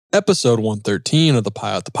Episode 113 of the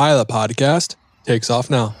Pilot podcast takes off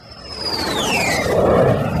now.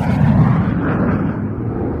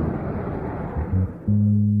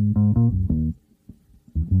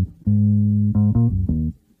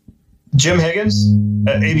 Jim Higgins,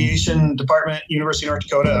 Aviation Department, University of North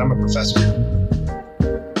Dakota. I'm a professor.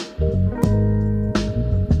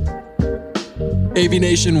 AV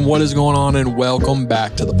Nation, what is going on? And welcome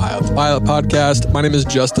back to the Pilot podcast. My name is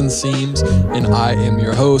Justin Seams, and I am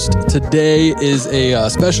your host. Today is a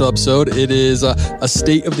special episode. It is a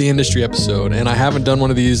State of the Industry episode, and I haven't done one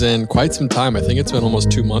of these in quite some time. I think it's been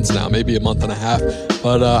almost 2 months now, maybe a month and a half.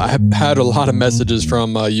 But I have had a lot of messages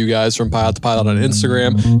from you guys from Pilot to Pilot on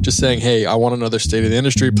Instagram, just saying, hey, I want another State of the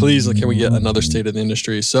Industry. Please, can we get another State of the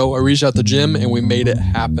Industry? So I reached out to Jim, and we made it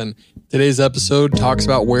happen. Today's episode talks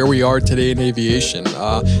about where we are today in aviation. We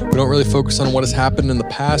don't really focus on what has happened in the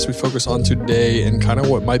past. We focus on today and kind of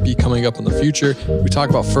what might be coming up in the future. We talk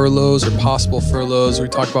about furloughs or possible furloughs. We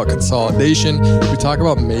talk about consolidation. We talk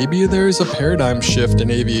about maybe there's a paradigm shift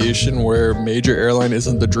in aviation where major airline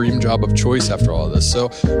isn't the dream job of choice after all of this. So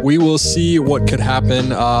we will see what could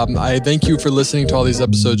happen. I thank you for listening to all these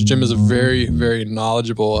episodes. Jim is very, very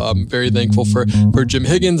knowledgeable. I'm very thankful for Jim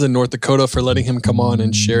Higgins in North Dakota for letting him come on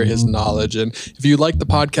and share his knowledge. And if you like the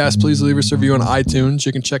podcast, please leave us a review on iTunes.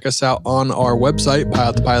 You can check us out on our website,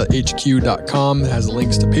 pilottopilothq.com. It has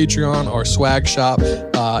links to Patreon, our swag shop,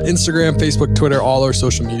 Instagram, Facebook, Twitter, all our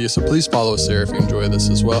social media. So please follow us there if you enjoy this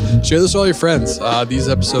as well. Share this with all your friends. These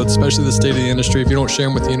episodes, especially the State of the Industry. If you don't share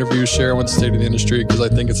them with the interviews, share them with the State of the Industry because I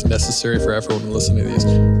think it's necessary for everyone to listen to these.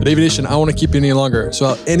 But Aviation, I don't want to keep you any longer. So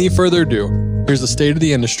without any further ado, here's the State of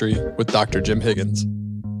the Industry with Dr. Jim Higgins.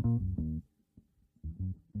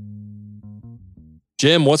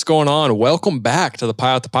 Jim, what's going on? Welcome back to the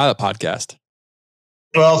Pilot podcast.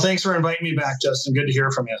 Well, thanks for inviting me back, Justin. Good to hear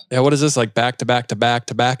from you. Yeah, what is this, like back to back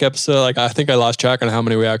episode? Like, I think I lost track on how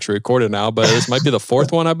many we actually recorded now, but this might be the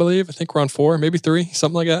fourth one, I believe. I think we're on 4, maybe 3,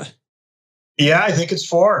 something like that. Yeah, I think it's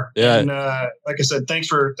 4. Yeah. And like I said, thanks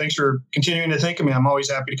for continuing to think of me. I'm always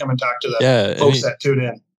happy to come and talk to the folks that tune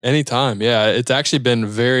in. Anytime. Yeah. It's actually been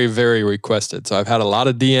very, very requested. So I've had a lot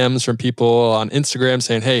of DMs from people on Instagram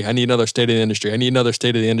saying, hey, I need another State of the Industry. I need another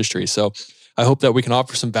State of the Industry. So I hope that we can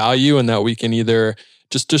offer some value and that we can either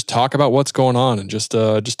just talk about what's going on and just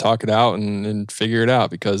talk it out and figure it out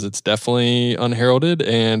because it's definitely unheralded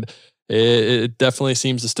and it definitely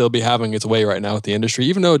seems to still be having its way right now with the industry,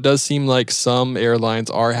 even though it does seem like some airlines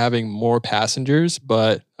are having more passengers.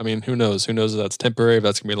 But I mean, who knows? Who knows if that's temporary, if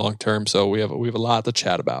that's going to be long term. So we have a lot to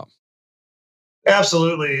chat about.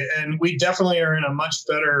 Absolutely. And we definitely are in a much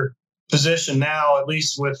better position now, at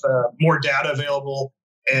least with more data available.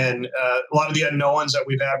 And a lot of the unknowns that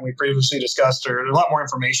we've had and we previously discussed, there's a lot more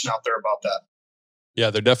information out there about that. Yeah,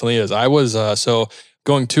 there definitely is. I was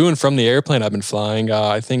going to and from the airplane I've been flying,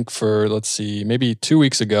 I think for, maybe 2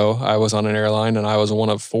 weeks ago, I was on an airline and I was one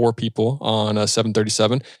of 4 people on a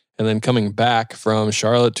 737. And then coming back from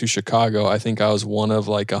Charlotte to Chicago, I think I was one of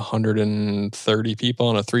like 130 people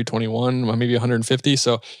on a 321, maybe 150.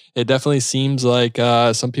 So it definitely seems like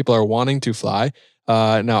some people are wanting to fly.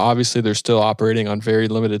 Now, obviously, they're still operating on very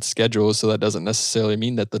limited schedules, so that doesn't necessarily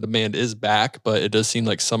mean that the demand is back, but it does seem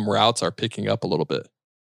like some routes are picking up a little bit.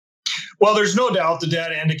 Well, there's no doubt the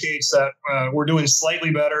data indicates that we're doing slightly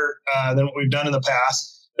better than what we've done in the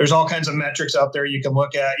past. There's all kinds of metrics out there you can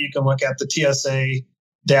look at. You can look at the TSA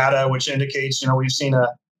data, which indicates, we've seen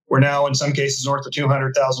we're now in some cases north of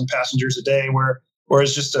 200,000 passengers a day,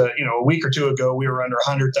 whereas just a week or 2 ago we were under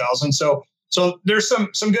 100,000. So there's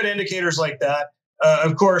some good indicators like that.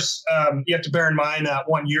 Of course, you have to bear in mind that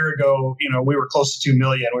 1 year ago, we were close to 2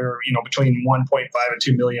 million. We were, between 1.5 and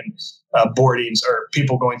 2 million boardings or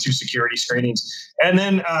people going through security screenings. And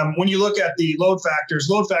then when you look at the load factors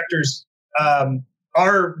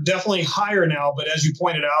are definitely higher now. But as you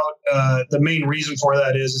pointed out, the main reason for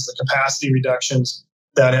that is the capacity reductions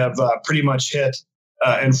that have pretty much hit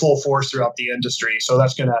in full force throughout the industry. So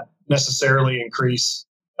that's going to necessarily increase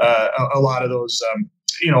a lot of those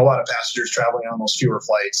a lot of passengers traveling on those fewer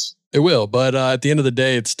flights. It will, but at the end of the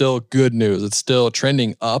day, it's still good news. It's still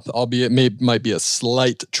trending up, albeit might be a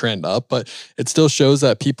slight trend up, but it still shows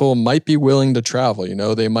that people might be willing to travel.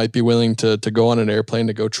 They might be willing to go on an airplane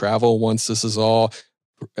to go travel once this is all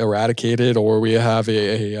eradicated or we have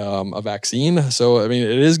a vaccine. So, I mean,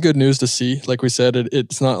 it is good news to see. Like we said,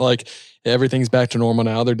 it's not like everything's back to normal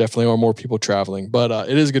now. There definitely are more people traveling, but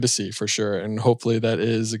it is good to see for sure. And hopefully that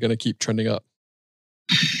is going to keep trending up.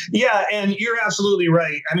 Yeah, and you're absolutely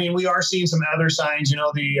right. I mean, we are seeing some other signs.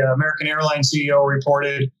 The American Airlines CEO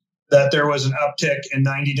reported that there was an uptick in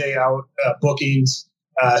 90-day out bookings.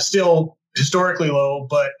 Still historically low,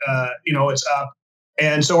 but it's up.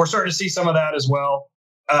 And so we're starting to see some of that as well.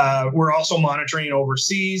 We're also monitoring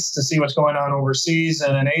overseas to see what's going on overseas.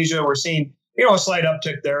 And in Asia, we're seeing, a slight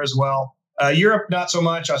uptick there as well. Europe, not so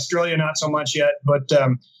much. Australia, not so much yet. But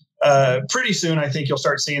pretty soon, I think you'll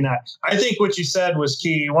start seeing that. I think what you said was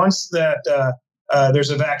key. Once that there's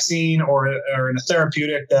a vaccine or a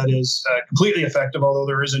therapeutic that is completely effective, although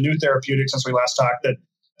there is a new therapeutic since we last talked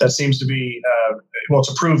that seems to be, it's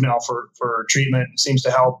approved now for treatment and seems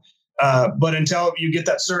to help. But until you get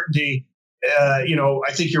that certainty,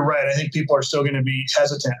 I think you're right. I think people are still going to be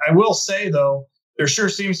hesitant. I will say, though, there sure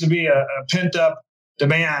seems to be a pent-up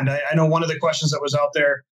demand. I know one of the questions that was out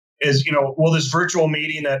there is, will this virtual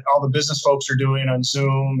meeting that all the business folks are doing on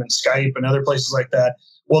Zoom and Skype and other places like that,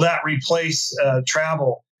 will that replace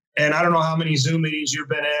travel? And I don't know how many Zoom meetings you've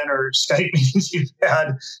been in or Skype meetings you've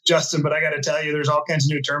had, Justin, but I got to tell you, there's all kinds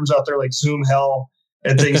of new terms out there like Zoom hell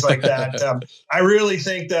and things like that. I really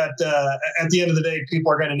think that at the end of the day,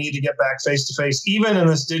 people are going to need to get back face to face, even in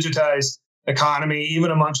this digitized economy,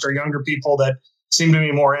 even amongst our younger people that seem to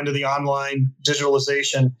be more into the online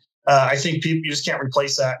digitalization. I think you just can't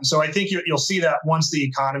replace that. And so I think you'll see that once the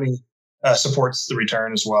economy supports the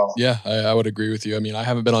return as well. Yeah, I would agree with you. I mean, I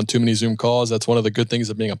haven't been on too many Zoom calls. That's one of the good things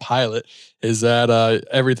of being a pilot is that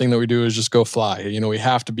everything that we do is just go fly. We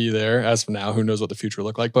have to be there as of now. Who knows what the future will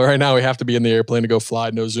look like? But right now we have to be in the airplane to go fly.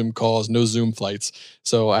 No Zoom calls, no Zoom flights.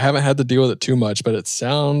 So I haven't had to deal with it too much, but it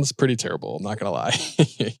sounds pretty terrible. I'm not going to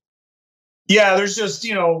lie. Yeah, there's just,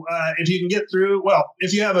 if you can get through,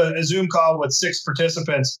 if you have a Zoom call with 6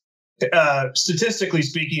 participants, statistically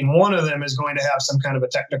speaking, one of them is going to have some kind of a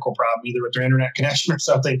technical problem, either with their internet connection or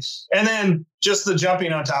something. And then just the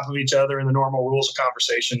jumping on top of each other and the normal rules of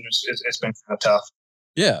conversation, it's been kind of tough.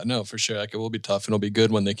 Yeah, no, for sure. Like it will be tough and it'll be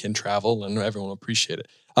good when they can travel and everyone will appreciate it.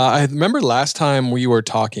 I remember last time we were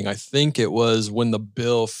talking, I think it was when the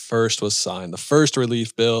bill first was signed, the first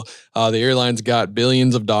relief bill, the airlines got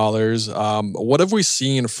billions of dollars. What have we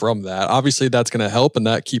seen from that? Obviously that's going to help and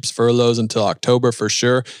that keeps furloughs until October for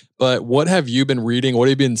sure. But what have you been reading? What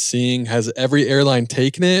have you been seeing? Has every airline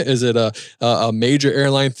taken it? Is it a major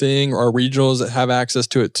airline thing or regionals that have access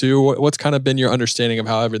to it too? What's kind of been your understanding of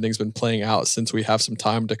how everything's been playing out since we have some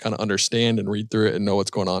time to kind of understand and read through it and know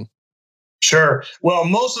what's going on? Sure. Well,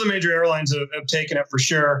 most of the major airlines have taken it for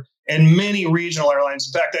sure. And many regional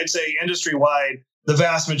airlines, in fact, I'd say industry-wide, the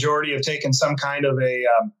vast majority have taken some kind of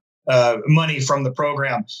money from the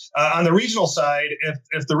program. On the regional side,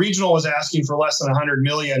 if the regional was asking for less than $100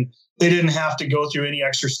 million, they didn't have to go through any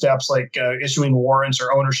extra steps like issuing warrants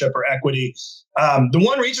or ownership or equity. The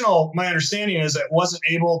one regional, my understanding is that wasn't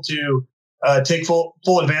able to take full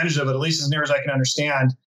advantage of it, at least as near as I can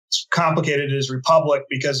understand. It's complicated is Republic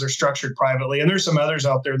because they're structured privately. And there's some others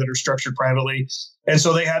out there that are structured privately. And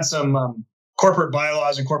so they had some corporate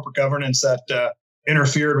bylaws and corporate governance that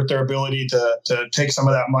interfered with their ability to take some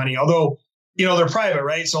of that money. Although, they're private,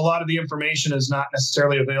 right? So a lot of the information is not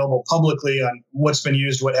necessarily available publicly on what's been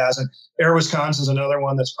used, what hasn't. Air Wisconsin is another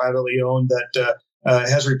one that's privately owned that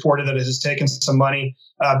has reported that it has taken some money.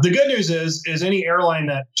 The good news is any airline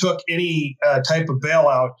that took any type of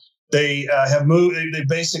bailout, they have moved. They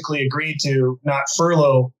basically agreed to not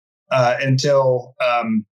furlough until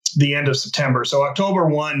the end of September. So October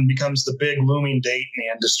 1 becomes the big looming date in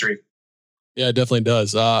the industry. Yeah, it definitely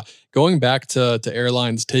does. Going back to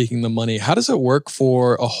airlines taking the money, how does it work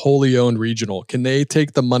for a wholly owned regional? Can they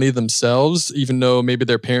take the money themselves, even though maybe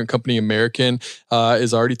their parent company, American,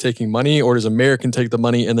 is already taking money, or does American take the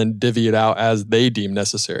money and then divvy it out as they deem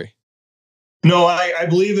necessary? No, I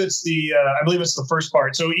believe it's the first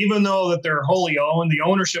part. So even though that they're wholly owned, the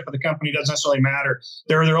ownership of the company doesn't necessarily matter.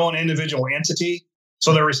 They're their own individual entity,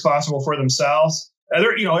 so they're responsible for themselves.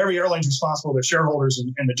 Every airline's responsible to their shareholders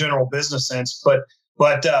in the general business sense.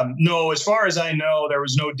 But no, as far as I know, there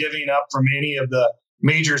was no divvying up from any of the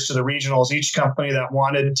majors to the regionals. Each company that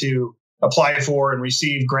wanted to apply for and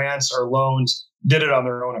receive grants or loans did it on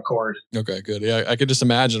their own accord. Okay, good. Yeah, I could just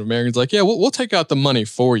imagine Americans like, yeah, we'll take out the money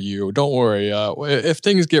for you. Don't worry. If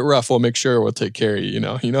things get rough, we'll make sure we'll take care of you.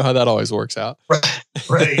 You know how that always works out.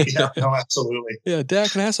 Right. Yeah. No, absolutely. Yeah.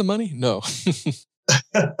 Dad, can I have some money? No.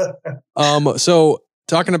 So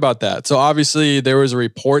talking about that. So obviously there was a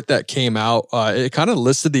report that came out. It kind of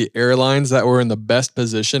listed the airlines that were in the best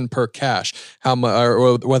position per cash, how much,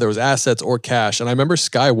 or whether it was assets or cash. And I remember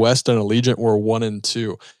SkyWest and Allegiant were 1 and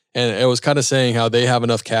 2. And it was kind of saying how they have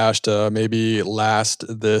enough cash to maybe last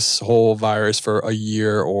this whole virus for a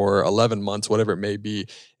year or 11 months, whatever it may be.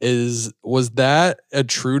 Was that a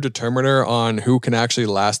true determiner on who can actually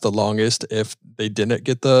last the longest if they didn't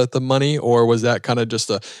get the money? Or was that kind of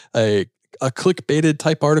just a a clickbaited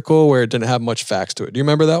type article where it didn't have much facts to it. Do you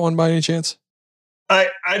remember that one by any chance? I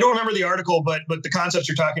don't remember the article, but the concepts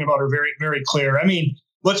you're talking about are very, very clear. I mean,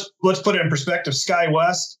 let's put it in perspective.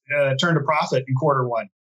 SkyWest turned a profit in quarter one.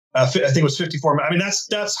 I think it was 54. I mean,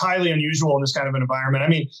 that's highly unusual in this kind of an environment. I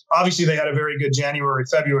mean, obviously they had a very good January,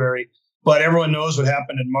 February, but everyone knows what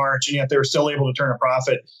happened in March, and yet they were still able to turn a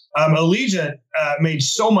profit. Allegiant made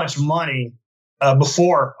so much money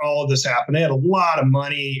before all of this happened. They had a lot of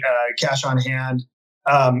money, cash on hand.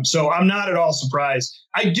 So I'm not at all surprised.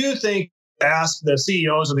 I do think, ask the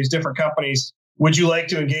CEOs of these different companies, would you like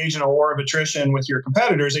to engage in a war of attrition with your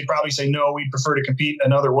competitors? They'd probably say, no, we'd prefer to compete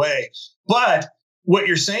another way. But what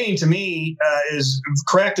you're saying to me is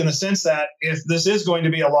correct in the sense that if this is going to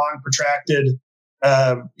be a long, protracted,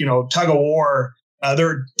 tug of war,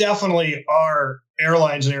 there definitely are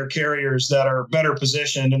airlines and air carriers that are better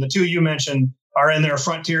positioned. And the two you mentioned are in there.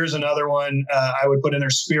 Frontier is another one. I would put in there.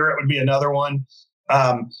 Spirit would be another one.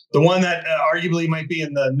 The one that arguably might be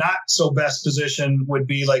in the not so best position would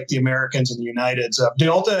be like the Americans and the Uniteds.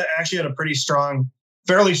 Delta actually had a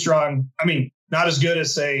fairly strong, I mean, not as good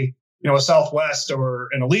as say, a Southwest or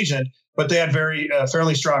an Allegiant, but they had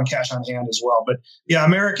fairly strong cash on hand as well. But yeah,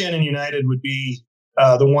 American and United would be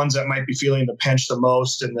the ones that might be feeling the pinch the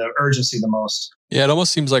most and the urgency the most. Yeah, it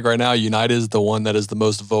almost seems like right now United is the one that is the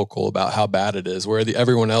most vocal about how bad it is, where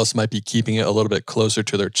everyone else might be keeping it a little bit closer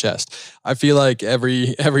to their chest. I feel like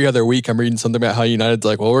every other week I'm reading something about how United's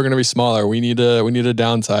like, well, we're going to be smaller. We need to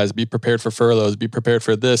downsize. Be prepared for furloughs. Be prepared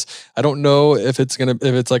for this. I don't know if it's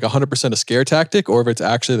like 100% a scare tactic or if it's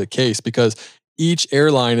actually the case, because each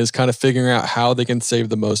airline is kind of figuring out how they can save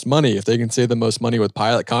the most money. If they can save the most money with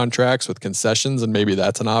pilot contracts, with concessions, and maybe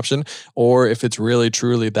that's an option, or if it's really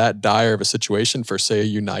truly that dire of a situation for, say, a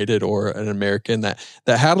United or an American that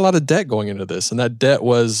had a lot of debt going into this, and that debt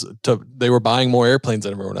was they were buying more airplanes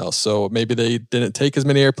than everyone else. So maybe they didn't take as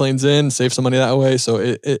many airplanes in, save some money that way.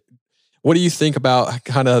 So what do you think about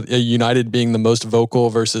kind of a United being the most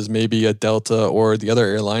vocal versus maybe a Delta or the other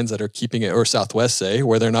airlines that are keeping it, or Southwest, say,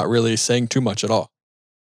 where they're not really saying too much at all?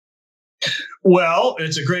 Well,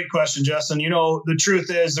 it's a great question, Justin. The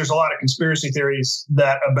truth is there's a lot of conspiracy theories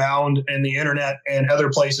that abound in the internet and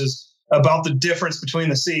other places about the difference between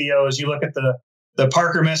the CEOs. You look at the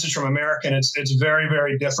Parker message from American, it's very,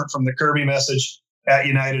 very different from the Kirby message at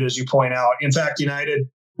United, as you point out. In fact, United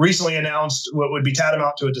recently announced what would be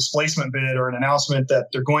tantamount to a displacement bid, or an announcement that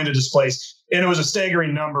they're going to displace. And it was a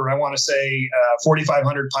staggering number. I want to say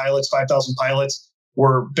 4,500 pilots, 5,000 pilots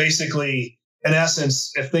were basically, in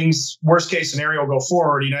essence, if things, worst case scenario, go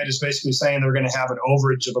forward, United is basically saying they're going to have an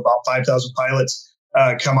overage of about 5,000 pilots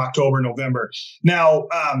come October, November. Now,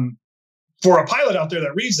 for a pilot out there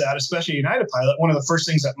that reads that, especially a United pilot, one of the first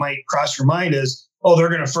things that might cross your mind is, oh, they're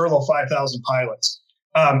going to furlough 5,000 pilots.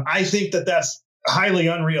 I think that's highly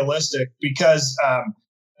unrealistic, because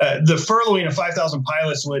the furloughing of 5,000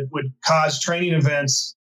 pilots would cause training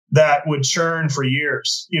events that would churn for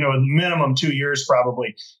years, minimum 2 years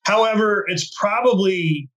probably. However, it's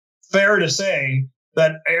probably fair to say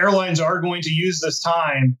that airlines are going to use this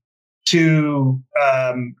time to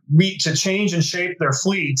change and shape their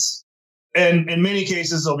fleets. And in many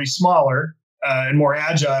cases, they'll be smaller and more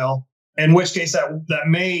agile, in which case that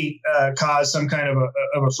may cause some kind of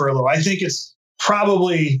a furlough. I think it's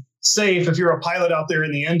probably safe, if you're a pilot out there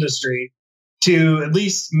in the industry, to at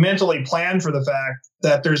least mentally plan for the fact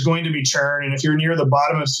that there's going to be churn. And if you're near the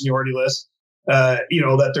bottom of the seniority list,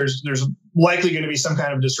 that there's likely going to be some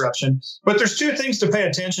kind of disruption. But there's two things to pay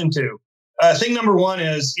attention to. Thing number one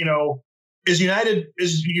is, is United,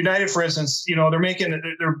 for instance,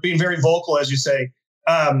 they're being very vocal, as you say.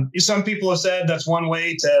 Some people have said that's one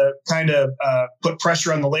way to kind of put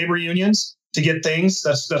pressure on the labor unions to get things.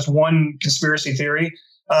 That's one conspiracy theory.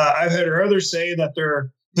 I've heard others say that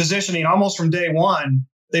they're positioning almost from day one.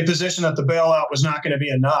 They positioned that the bailout was not going to be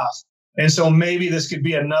enough. And so maybe this could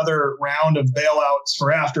be another round of bailouts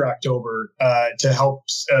for after October to help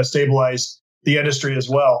stabilize the industry as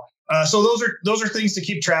well. So those are things to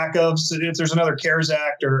keep track of. So if there's another CARES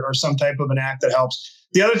Act or some type of an act that helps.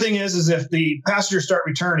 The other thing is if the passengers start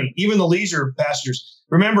returning, even the leisure passengers,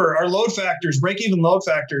 remember our load factors, break-even load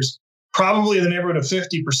factors, probably in the neighborhood of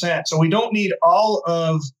 50%. So we don't need all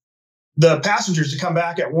of the passengers to come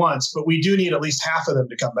back at once, but we do need at least half of them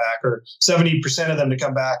to come back, or 70% of them to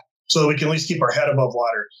come back, so that we can at least keep our head above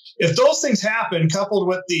water. If those things happen, coupled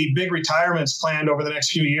with the big retirements planned over the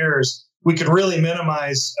next few years, we could really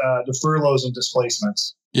minimize the furloughs and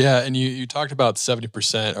displacements. Yeah, and you talked about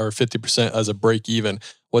 70% or 50% as a break even.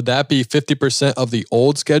 would that be 50% of the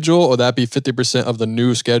old schedule, or would that be 50% of the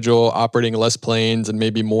new schedule, operating less planes and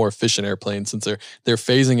maybe more efficient airplanes, since they're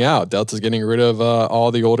phasing out? Delta's getting rid of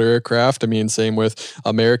all the older aircraft. I mean, same with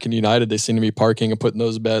American United. They seem to be parking and putting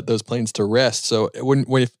those planes to rest. So when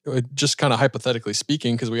just kind of hypothetically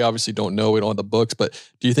speaking, because we obviously don't know, we don't have the books, but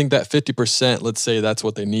do you think that 50%, let's say that's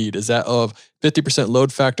what they need, is that of 50%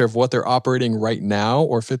 load factor of what they're operating right now,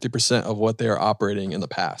 or 50% of what they are operating in the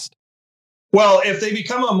past? Well, if they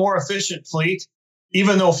become a more efficient fleet,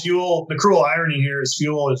 even though the cruel irony here is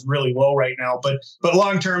fuel is really low right now, but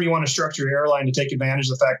long term, you want to structure your airline to take advantage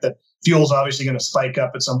of the fact that fuel is obviously going to spike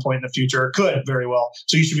up at some point in the future. It could very well.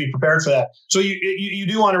 So you should be prepared for that. So you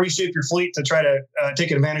do want to reshape your fleet to try to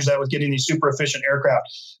take advantage of that with getting these super efficient aircraft.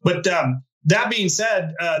 But that being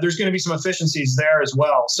said, there's going to be some efficiencies there as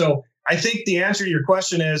well. So I think the answer to your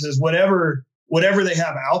question is whatever they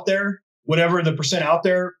have out there, whatever the percent out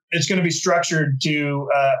there, it's going to be structured to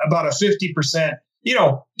about a 50%,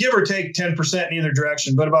 give or take 10% in either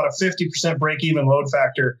direction, but about a 50% break-even load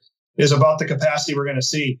factor is about the capacity we're going to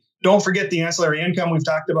see. Don't forget the ancillary income we've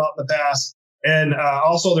talked about in the past, and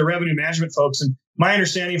also the revenue management folks. And my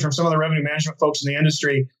understanding from some of the revenue management folks in the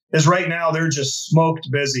industry is right now they're just smoked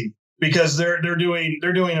busy because they're doing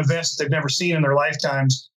events that they've never seen in their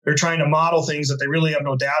lifetimes. They're trying to model things that they really have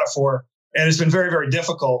no data for, and it's been very, very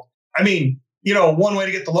difficult. I mean, one way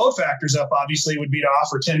to get the load factors up, obviously, would be to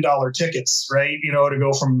offer $10 tickets, right? To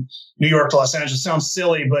go from New York to Los Angeles. It sounds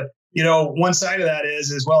silly, but one side of that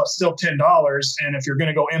is well, it's still $10, and if you're going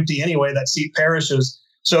to go empty anyway, that seat perishes.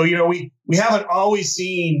 So we haven't always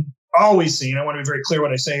seen. I want to be very clear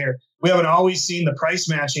what I say here. We haven't always seen the price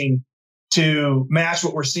matching to match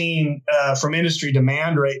what we're seeing from industry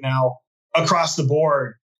demand right now across the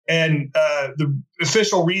board. And the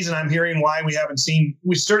official reason I'm hearing why we've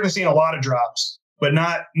certainly seen a lot of drops, but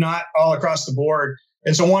not all across the board.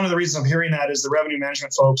 And so one of the reasons I'm hearing that is the revenue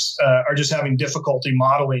management folks are just having difficulty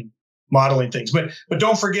modeling things. But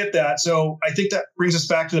don't forget that. So I think that brings us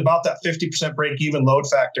back to about that 50% break-even load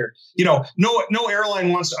factor. No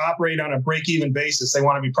airline wants to operate on a break-even basis. They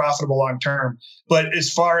want to be profitable long term. But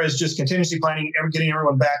as far as just contingency planning, getting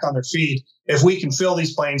everyone back on their feet, if we can fill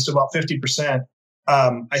these planes to about 50%,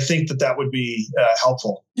 I think that would be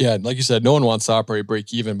helpful. Yeah, like you said, no one wants to operate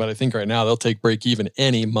break even, but I think right now they'll take break even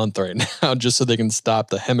any month right now just so they can stop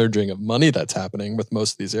the hemorrhaging of money that's happening with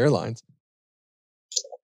most of these airlines.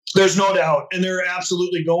 There's no doubt, and they're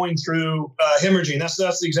absolutely going through hemorrhaging. That's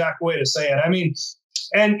the exact way to say it. I mean,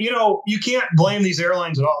 and you can't blame these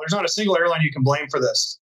airlines at all. There's not a single airline you can blame for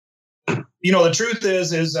this. The truth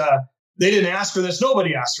is they didn't ask for this.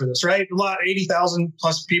 Nobody asked for this, right? 80,000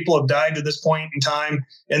 plus people have died to this point in time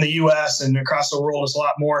in the U.S. and across the world. It's a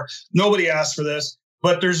lot more. Nobody asked for this,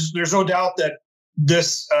 but there's no doubt that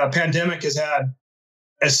this pandemic has had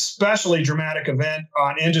especially dramatic event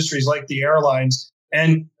on industries like the airlines.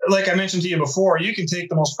 And like I mentioned to you before, you can take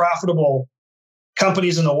the most profitable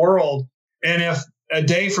companies in the world, and if a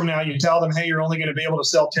day from now you tell them, hey, you're only going to be able to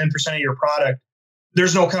sell 10% of your product,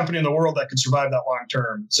 there's no company in the world that can survive that long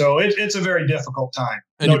term. So it's a very difficult time.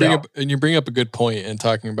 And you bring up a good point in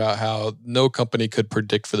talking about how no company could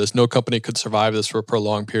predict for this. No company could survive this for a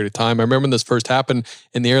prolonged period of time. I remember when this first happened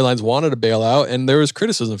and the airlines wanted to bail out, and there was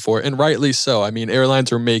criticism for it, and rightly so. I mean, airlines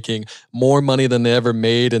were making more money than they ever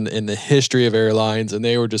made in the history of airlines, and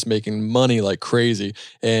they were just making money like crazy.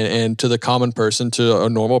 And to the common person, to a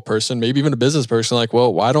normal person, maybe even a business person, like,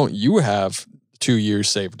 well, why don't you have 2 years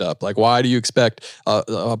saved up? Like, why do you expect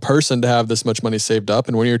a person to have this much money saved up?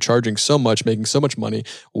 And when you're charging so much, making so much money,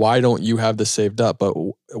 why don't you have this saved up? But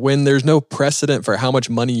when there's no precedent for how much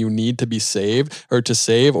money you need to be saved or to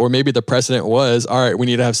save, or maybe the precedent was, all right, we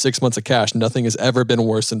need to have 6 months of cash. Nothing has ever been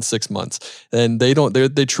worse than 6 months. And they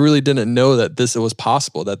truly didn't know that this was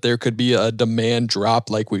possible, that there could be a demand drop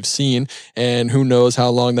like we've seen, and who knows how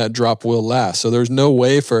long that drop will last. So there's no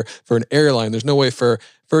way for an airline, there's no way for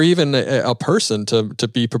even a person to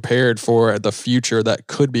be prepared for the future that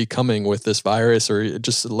could be coming with this virus, or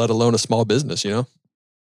just let alone a small business,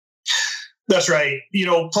 That's right.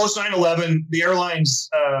 Post 9/11, the airlines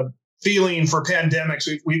feeling for pandemics,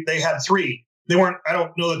 they had three. They weren't, I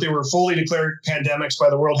don't know that they were fully declared pandemics by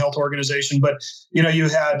the World Health Organization, but you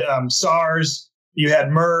had SARS, you had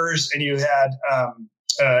MERS, and you had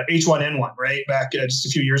H1N1, right? Back just a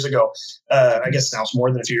few years ago. I guess now it's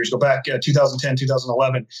more than a few years ago, back 2010,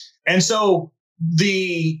 2011. And so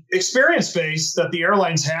the experience base that the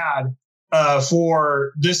airlines had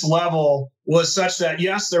for this level was such that,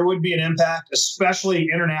 yes, there would be an impact, especially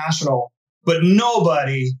international, but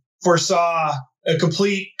nobody foresaw a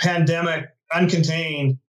complete pandemic,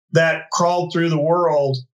 uncontained, that crawled through the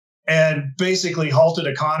world and basically halted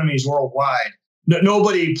economies worldwide.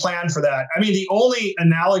 Nobody planned for that. I mean, the only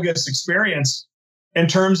analogous experience in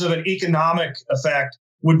terms of an economic effect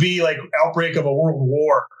would be like outbreak of a world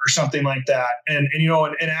war or something like that. And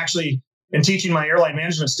actually in teaching my airline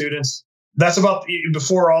management students, that's about,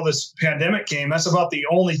 before all this pandemic came, that's about the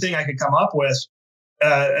only thing I could come up with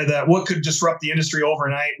that what could disrupt the industry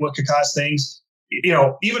overnight, what could cause things,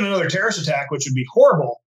 even another terrorist attack, which would be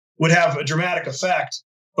horrible, would have a dramatic effect.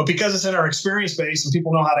 But because it's in our experience base and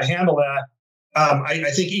people know how to handle that,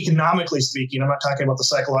 I think economically speaking, I'm not talking about the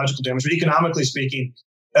psychological damage, but economically speaking,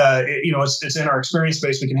 it's in our experience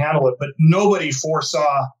base, we can handle it. But nobody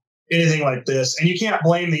foresaw anything like this. And you can't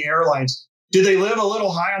blame the airlines. Did they live a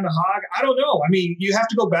little high on the hog? I don't know. I mean, you have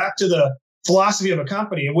to go back to the philosophy of a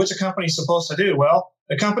company and what's a company supposed to do? Well,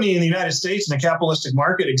 a company in the United States in a capitalistic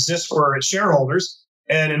market exists for its shareholders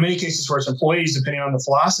and in many cases for its employees, depending on the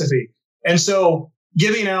philosophy. And so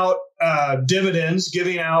giving out dividends,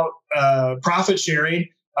 giving out profit sharing,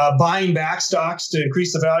 buying back stocks to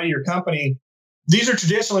increase the value of your company, these are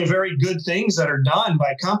traditionally very good things that are done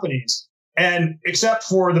by companies. And except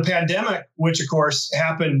for the pandemic, which of course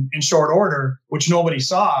happened in short order, which nobody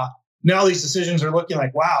saw, now these decisions are looking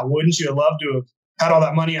like, wow, wouldn't you have loved to have had all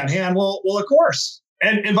that money on hand? Well, of course.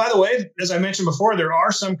 And by the way, as I mentioned before, there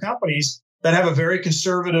are some companies that have a very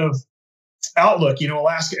conservative outlook.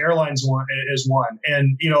 Alaska Airlines is one.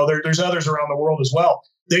 And, there's others around the world as well.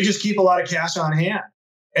 They just keep a lot of cash on hand.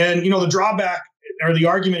 And, the drawback or the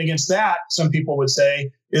argument against that, some people would say,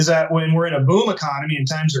 is that when we're in a boom economy and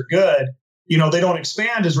times are good, they don't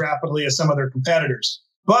expand as rapidly as some of their competitors.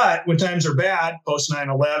 But when times are bad, post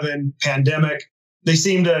 9/11, pandemic, they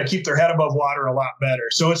seem to keep their head above water a lot better.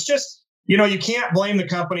 So it's just, you can't blame the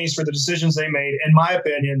companies for the decisions they made, in my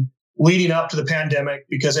opinion, leading up to the pandemic,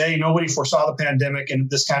 because A, nobody foresaw the pandemic and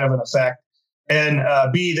this kind of an effect. And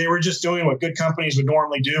B, they were just doing what good companies would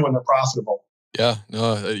normally do when they're profitable. Yeah,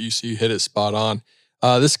 no, you hit it spot on.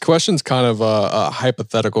 This question's kind of a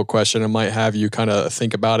hypothetical question. It might have you kind of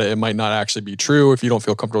think about it. It might not actually be true. If you don't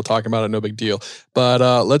feel comfortable talking about it, no big deal.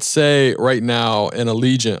 But let's say right now an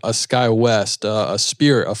Allegiant, a SkyWest, a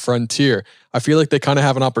Spirit, a Frontier, I feel like they kind of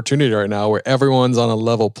have an opportunity right now where everyone's on a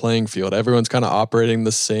level playing field. Everyone's kind of operating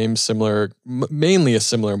the same, mainly a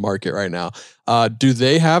similar market right now. Do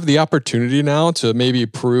they have the opportunity now to maybe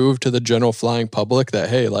prove to the general flying public that,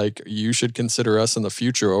 hey, like you should consider us in the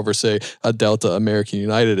future over, say, a Delta, American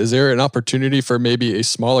United? Is there an opportunity for maybe a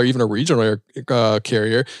smaller, even a regional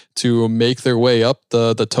carrier to make their way up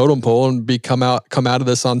the totem pole and come out of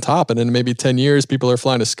this on top? And in maybe 10 years, people are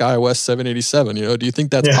flying a SkyWest 787. Do you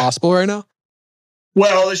think that's possible right now?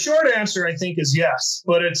 Well, the short answer, I think, is yes.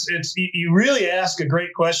 But you really ask a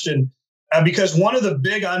great question because one of the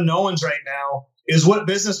big unknowns right now is what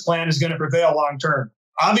business plan is going to prevail long term.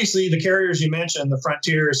 Obviously, the carriers you mentioned, the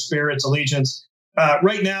Frontiers, Spirits, Allegiants,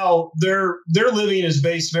 right now their living is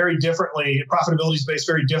based very differently. Profitability is based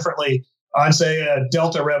very differently on, say, a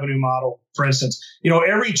Delta revenue model, for instance.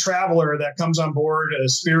 Every traveler that comes on board a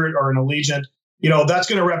Spirit or an Allegiant, that's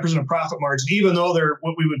going to represent a profit margin, even though they're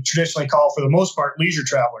what we would traditionally call, for the most part, leisure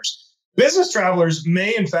travelers. Business travelers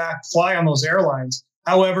may, in fact, fly on those airlines.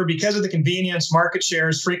 However, because of the convenience, market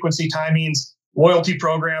shares, frequency, timings, loyalty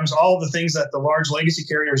programs, all of the things that the large legacy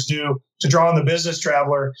carriers do to draw in the business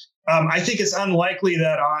traveler, I think it's unlikely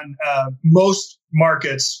that on most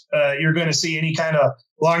markets you're going to see any kind of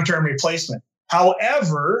long-term replacement.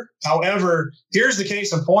 However, here's the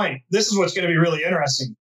case in point. This is what's going to be really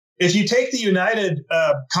interesting. If you take the United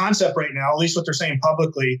concept right now, at least what they're saying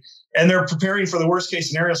publicly, and they're preparing for the worst case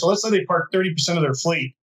scenario. So let's say they park 30% of their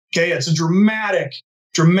fleet. Okay, it's a dramatic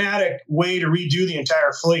way to redo the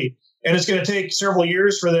entire fleet. And it's going to take several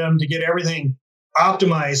years for them to get everything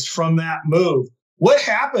optimized from that move. What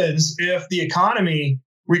happens if the economy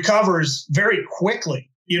recovers very quickly?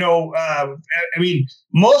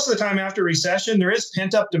 Most of the time after recession, there is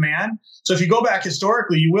pent-up demand. So if you go back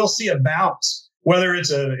historically, you will see a bounce. Whether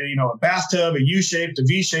it's a bathtub, a U-shaped, a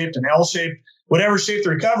V-shaped, an L-shaped, whatever shape the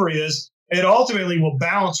recovery is, it ultimately will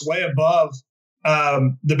bounce way above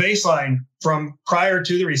the baseline from prior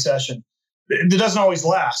to the recession. It doesn't always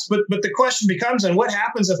last. But the question becomes, then what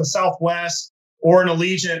happens if a Southwest or an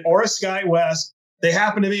Allegiant or a SkyWest, they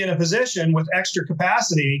happen to be in a position with extra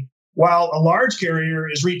capacity while a large carrier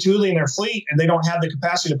is retooling their fleet and they don't have the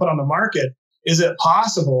capacity to put on the market? Is it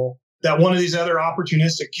possible that one of these other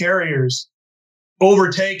opportunistic carriers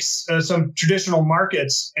overtakes some traditional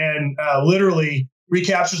markets and literally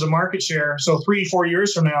recaptures a market share? So 3-4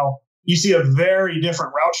 years from now, you see a very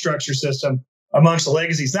different route structure system amongst the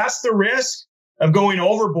legacies. That's the risk of going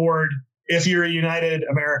overboard if you're a United,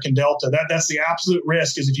 American, Delta. That's the absolute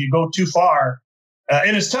risk, is if you go too far.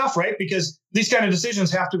 And it's tough, right? Because these kind of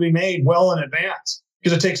decisions have to be made well in advance,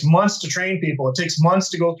 because it takes months to train people. It takes months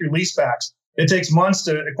to go through leasebacks. It takes months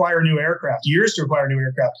to acquire new aircraft, years to acquire new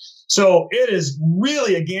aircraft. So it is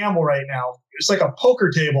really a gamble right now. It's like a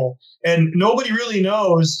poker table, and nobody really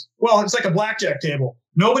knows. Well, it's like a blackjack table.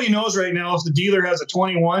 Nobody knows right now if the dealer has a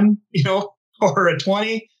 21, or a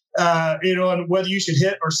 20, and whether you should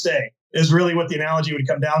hit or stay is really what the analogy would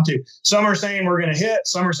come down to. Some are saying we're going to hit.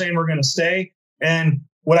 Some are saying we're going to stay. And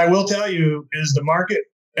what I will tell you is the market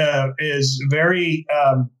is very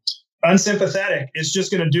unsympathetic. It's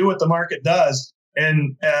just going to do what the market does.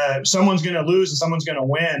 And someone's going to lose and someone's going to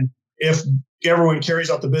win if everyone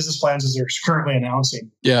carries out the business plans as they're currently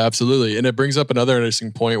announcing. Yeah, absolutely. And it brings up another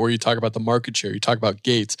interesting point where you talk about the market share. You talk about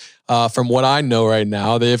gates. From what I know right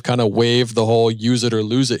now, they've kind of waived the whole use it or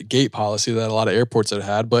lose it gate policy that a lot of airports have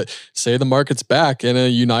had. But say the market's back and a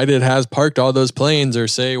United has parked all those planes, or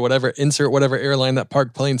say insert whatever airline that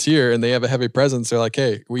parked planes here, and they have a heavy presence. They're like,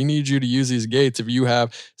 hey, we need you to use these gates. If you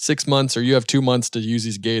have 6 months or you have 2 months to use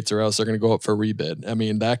these gates, or else they're going to go up for rebid. I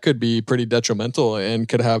mean, that could be pretty detrimental and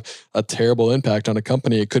could have a terrible impact on a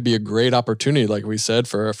company. It could be a great opportunity, like we said,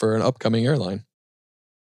 for an upcoming airline.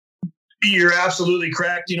 You're absolutely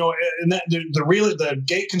correct. And that the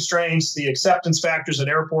gate constraints, the acceptance factors at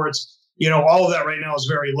airports, all of that right now is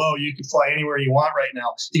very low. You can fly anywhere you want right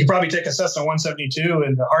now. You can probably take a Cessna 172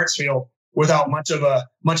 into Hartsfield without much of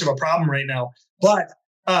a problem right now. But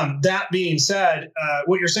that being said,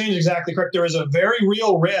 what you're saying is exactly correct. There is a very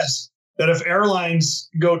real risk that if airlines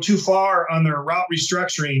go too far on their route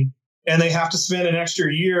restructuring and they have to spend an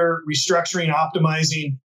extra year restructuring,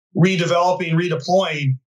 optimizing, redeveloping,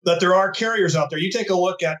 redeploying, that there are carriers out there. You take a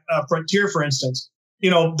look at Frontier, for instance.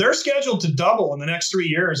 They're scheduled to double in the next 3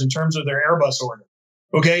 years in terms of their Airbus order.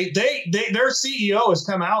 Okay, their CEO has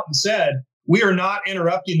come out and said, we are not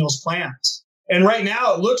interrupting those plans. And right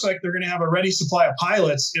now, it looks like they're going to have a ready supply of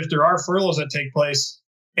pilots if there are furloughs that take place.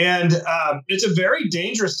 And it's a very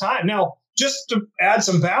dangerous time. Now, just to add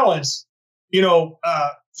some balance,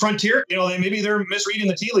 Frontier, maybe they're misreading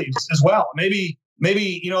the tea leaves as well. Maybe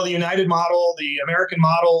the United model, the American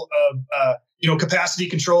model of capacity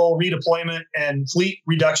control, redeployment, and fleet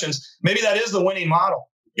reductions, maybe that is the winning model.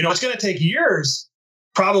 It's going to take years,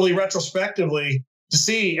 probably retrospectively, to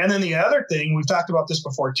see. And then the other thing, we've talked about this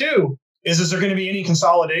before too, is there going to be any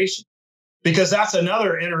consolidation? Because that's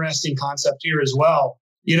another interesting concept here as well.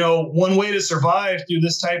 One way to survive through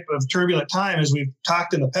this type of turbulent time, as we've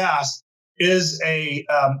talked in the past, is a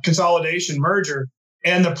consolidation merger.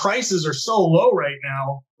 And the prices are so low right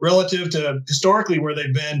now relative to historically where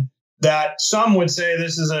they've been, that some would say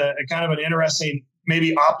this is a kind of an interesting,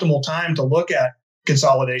 maybe optimal time to look at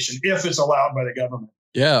consolidation if it's allowed by the government.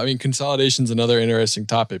 Yeah, I mean, consolidation is another interesting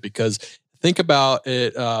topic, because think about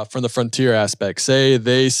it from the Frontier aspect. Say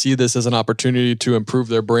they see this as an opportunity to improve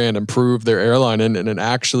their brand, improve their airline, and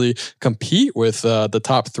actually compete with the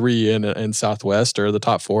top three in Southwest, or the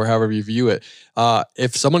top four, however you view it.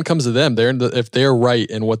 If someone comes to them, if they're right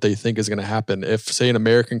in what they think is going to happen, if say an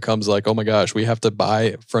American comes like, oh my gosh, we have to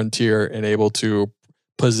buy Frontier and able to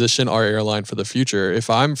position our airline for the future. If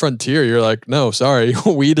I'm Frontier, you're like, no, sorry,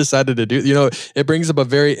 we decided to do, it brings up a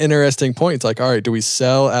very interesting point. It's like, all right, do we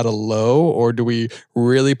sell at a low, or do we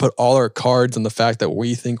really put all our cards in the fact that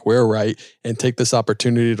we think we're right and take this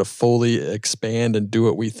opportunity to fully expand and do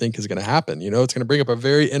what we think is going to happen? It's going to bring up a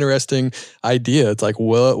very interesting idea. It's like,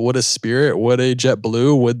 would a Spirit, would a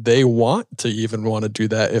JetBlue, would they want to even want to do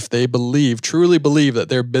that if they truly believe that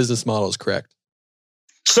their business model is correct?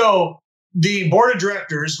 So, the board of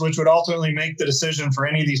directors, which would ultimately make the decision for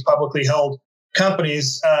any of these publicly held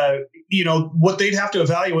companies, what they'd have to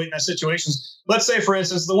evaluate in that situations. Let's say, for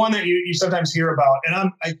instance, the one that you sometimes hear about,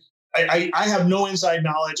 and I have no inside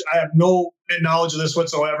knowledge. I have no knowledge of this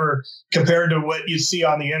whatsoever compared to what you see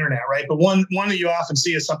on the internet, right? But one that you often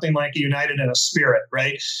see is something like a United and a Spirit,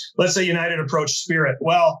 right? Let's say United approached Spirit.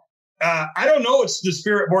 Well, I don't know what the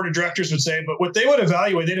Spirit board of directors would say, but what they would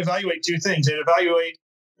evaluate, they'd evaluate two things. They'd evaluate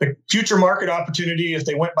the future market opportunity if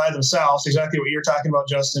they went by themselves, exactly what you're talking about,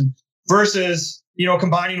 Justin, versus,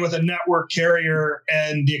 combining with a network carrier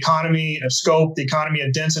and the economy of scope, the economy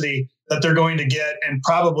of density that they're going to get, and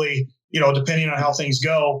probably, depending on how things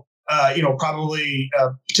go, probably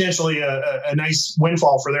potentially a nice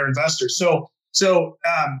windfall for their investors. So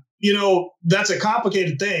that's a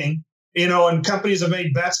complicated thing. And companies have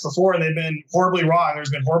made bets before and they've been horribly wrong. There's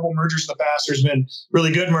been horrible mergers in the past. There's been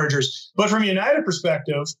really good mergers. But from a United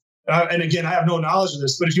perspective, and again, I have no knowledge of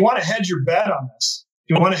this, but if you want to hedge your bet on this,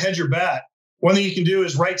 one thing you can do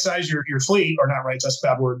is right-size your fleet, or not right, that's a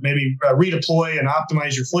bad word, maybe redeploy and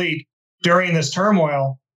optimize your fleet during this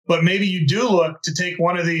turmoil. But maybe you do look to take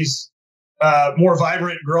one of these more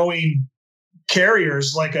vibrant, growing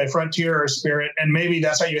carriers like a Frontier or Spirit, and maybe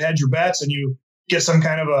that's how you hedge your bets and you get some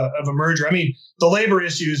kind of a merger. I mean, the labor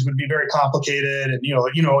issues would be very complicated, and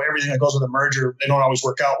everything that goes with a merger, they don't always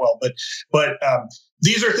work out well. But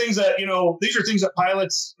these are things that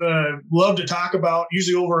pilots love to talk about,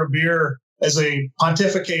 usually over a beer, as they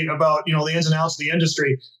pontificate about the ins and outs of the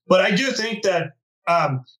industry. But I do think that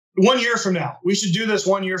 1 year from now, we should do this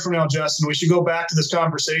 1 year from now, Justin. We should go back to this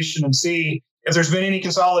conversation and see if there's been any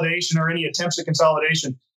consolidation or any attempts at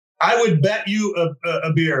consolidation. I would bet you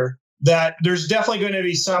a beer that there's definitely going to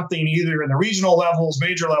be something either in the regional levels,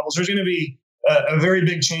 major levels. There's going to be a very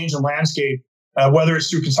big change in landscape, whether it's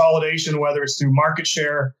through consolidation, whether it's through market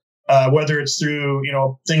share, whether it's through,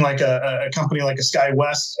 thing like a company like a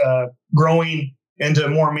SkyWest growing into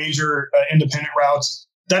more major independent routes.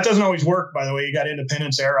 That doesn't always work, by the way. You got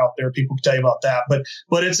Independence Air out there. People can tell you about that.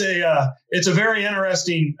 But it's a very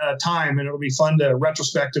interesting time, and it'll be fun to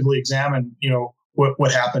retrospectively examine,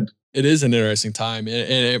 what happened. It is an interesting time.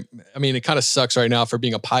 And it kind of sucks right now for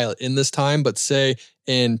being a pilot in this time, but say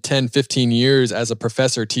in 10, 15 years as a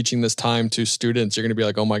professor teaching this time to students, you're going to be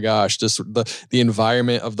like, oh my gosh, just the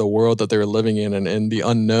environment of the world that they were living in and the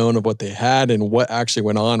unknown of what they had and what actually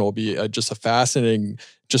went on will be just a fascinating,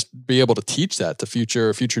 just be able to teach that to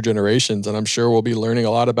future generations. And I'm sure we'll be learning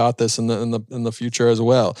a lot about this in the future as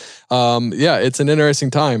well. It's an interesting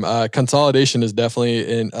time. Consolidation is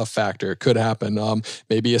definitely a factor. It could happen.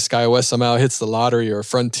 Maybe a SkyWest somehow hits the lottery, or a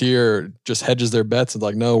Frontier just hedges their bets and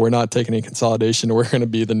like, no, we're not taking any consolidation. We're going to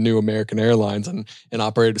be the new American Airlines and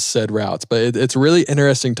operate said routes. But it's a really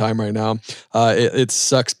interesting time right now. It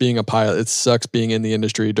sucks being a pilot. It sucks being in the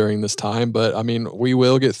industry during this time. But I mean, we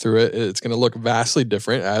will get through it. It's going to look vastly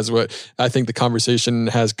different, as what I think the conversation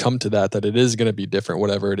has come to that it is going to be different,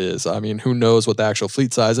 whatever it is. I mean, who knows what the actual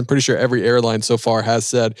fleet size? I'm pretty sure every airline so far has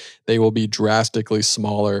said they will be drastically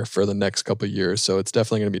smaller for the next couple of years. So it's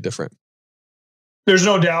definitely going to be different. There's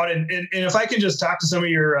no doubt. And if I can just talk to some of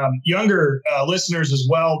your younger listeners as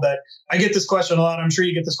well, that I get this question a lot. I'm sure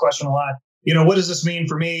you get this question a lot. What does this mean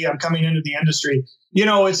for me? I'm coming into the industry.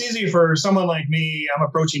 It's easy for someone like me. I'm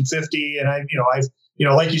approaching 50, and I've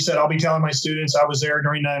like you said, I'll be telling my students I was there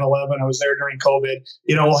during 9/11. I was there during COVID.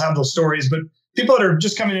 We'll have those stories. But people that are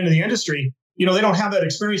just coming into the industry, they don't have that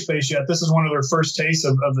experience base yet. This is one of their first tastes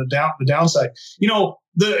of the downside.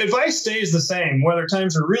 The advice stays the same, whether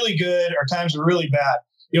times are really good or times are really bad.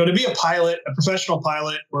 To be a pilot, a professional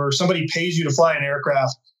pilot, where somebody pays you to fly an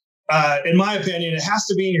aircraft, in my opinion, it has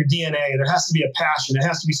to be in your DNA. There has to be a passion. It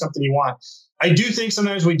has to be something you want. I do think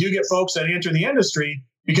sometimes we do get folks that enter the industry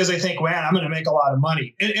because they think, man, I'm going to make a lot of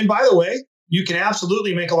money. And by the way, you can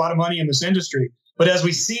absolutely make a lot of money in this industry. But as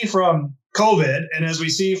we see from COVID, and as we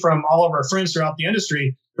see from all of our friends throughout the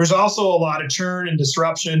industry, there's also a lot of churn and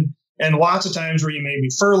disruption, and lots of times where you may be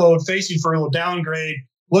furloughed, facing furlough, downgrade,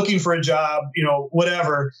 looking for a job,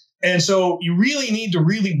 whatever. And so you really need to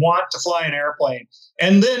really want to fly an airplane.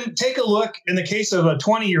 And then take a look, in the case of a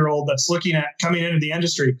 20-year-old that's looking at coming into the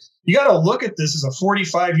industry, you got to look at this as a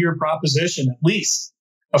 45-year proposition, at least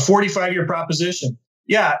a 45-year proposition.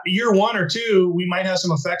 Yeah, year 1 or 2, we might have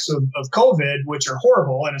some effects of COVID, which are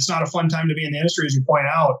horrible, and it's not a fun time to be in the industry, as you point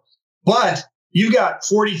out. But you've got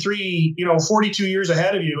 42 years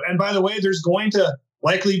ahead of you. And by the way, there's going to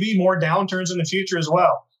likely be more downturns in the future as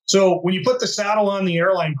well. So when you put the saddle on the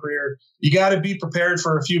airline career, you got to be prepared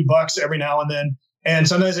for a few bucks every now and then. And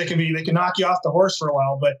sometimes they can knock you off the horse for a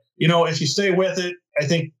while. But, if you stay with it, I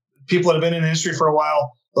think people that have been in the industry for a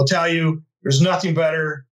while, they'll tell you there's nothing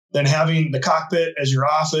better than having the cockpit as your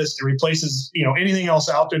office. It replaces, anything else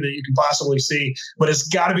out there that you can possibly see, but it's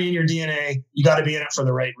got to be in your DNA. You got to be in it for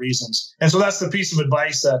the right reasons. And so that's the piece of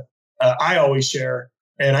advice that I always share.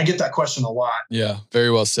 And I get that question a lot. Yeah,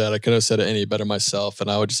 very well said. I couldn't have said it any better myself.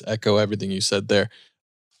 And I would just echo everything you said there.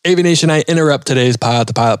 Aviation, I interrupt today's Pilot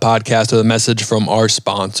to Pilot podcast with a message from our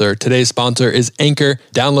sponsor. Today's sponsor is Anchor.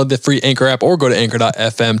 Download the free Anchor app or go to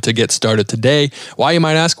anchor.fm to get started today. Why, you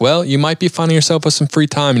might ask? Well, you might be finding yourself with some free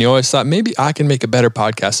time and you always thought, maybe I can make a better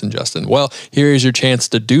podcast than Justin. Well, here is your chance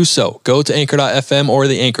to do so. Go to anchor.fm or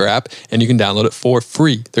the Anchor app and you can download it for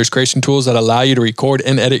free. There's creation tools that allow you to record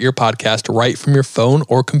and edit your podcast right from your phone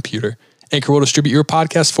or computer. Anchor will distribute your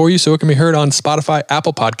podcast for you so it can be heard on Spotify,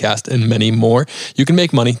 Apple Podcast, and many more. You can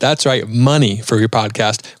make money, that's right, money for your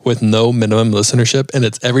podcast with no minimum listenership, and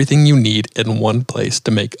it's everything you need in one place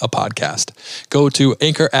to make a podcast. Go to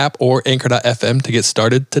Anchor app or anchor.fm to get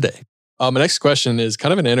started today. My next question is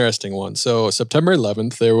kind of an interesting one. So September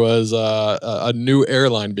 11th, there was a new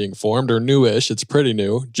airline being formed, or newish. It's pretty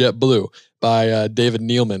new, JetBlue, by David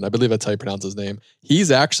Neeleman. I believe that's how you pronounce his name.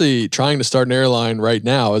 He's actually trying to start an airline right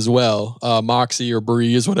now as well, Moxie or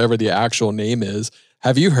Breeze, whatever the actual name is.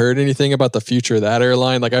 Have you heard anything about the future of that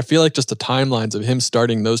airline? Like, I feel like just the timelines of him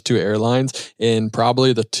starting those two airlines in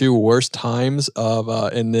probably the two worst times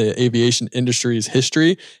of in the aviation industry's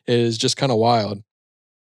history is just kind of wild.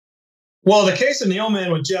 Well, the case of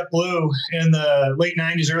Neeleman with JetBlue in the late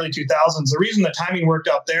 90s, early 2000s, the reason the timing worked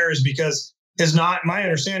out there is because my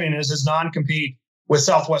understanding is his non-compete with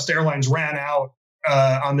Southwest Airlines ran out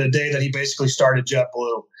on the day that he basically started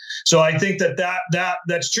JetBlue. So I think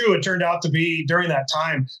that's true. It turned out to be during that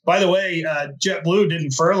time. By the way, JetBlue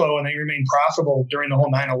didn't furlough and they remained profitable during the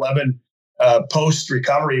whole 9/11 post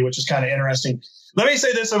recovery, which is kind of interesting. Let me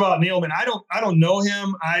say this about Neeleman. I don't know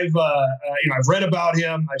him. I've read about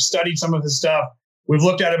him. I've studied some of his stuff. We've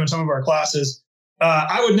looked at him in some of our classes.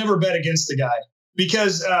 I would never bet against the guy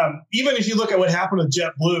because even if you look at what happened with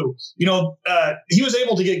JetBlue, he was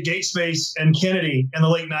able to get gate space in Kennedy in the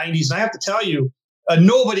late 90s. And I have to tell you,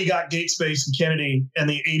 nobody got gate space in Kennedy in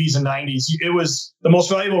the 80s and 90s. It was the most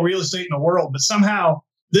valuable real estate in the world. But somehow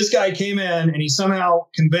this guy came in and he somehow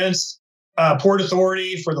convinced Port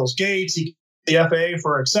Authority for those gates. The FAA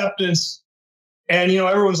for acceptance. And,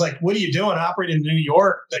 everyone's like, what are you doing operating in New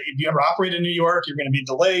York? That if you ever operate in New York, you're going to be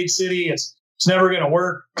delayed city. It's never going to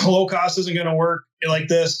work. Low cost isn't going to work like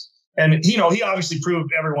this. And, he obviously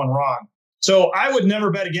proved everyone wrong. So I would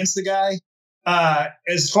never bet against the guy.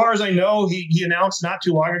 As far as I know, he announced not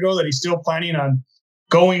too long ago that he's still planning on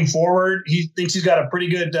going forward. He thinks he's got a pretty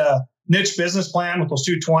good niche business plan with those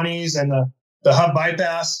 220s and the hub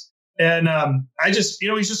bypass. And he's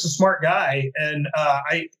just a smart guy. And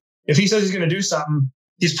if he says he's going to do something,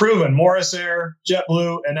 he's proven. Morris Air,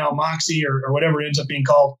 JetBlue, and now Moxie or whatever it ends up being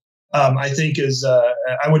called, I think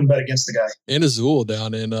I wouldn't bet against the guy. And Azul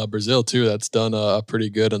down in Brazil too. That's done pretty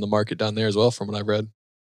good in the market down there as well, from what I've read.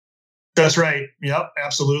 That's right. Yep,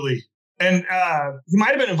 absolutely. And he might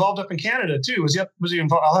have been involved up in Canada too. Was he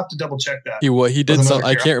involved? I'll have to double check that. He did something.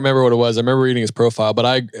 I can't remember what it was. I remember reading his profile, but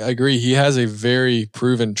I agree. He has a very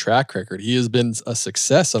proven track record. He has been a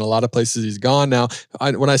success in a lot of places he's gone. Now,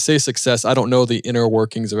 when I say success, I don't know the inner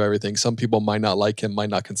workings of everything. Some people might not like him,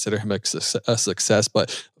 might not consider him a success,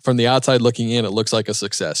 but from the outside looking in, it looks like a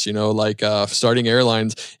success, starting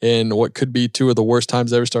airlines in what could be two of the worst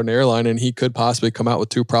times ever start an airline. And he could possibly come out with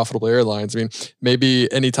two profitable airlines. I mean,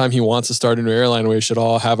 maybe anytime he wants to start a new airline, we should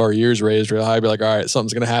all have our ears raised real high, be like, all right,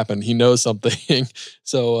 something's going to happen. He knows something.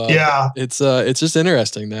 So it's just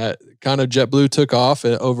interesting that kind of JetBlue took off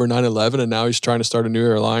over 9/11 and now he's trying to start a new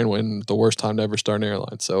airline when the worst time to ever start an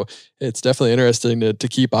airline. So it's definitely interesting to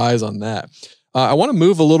keep eyes on that. I want to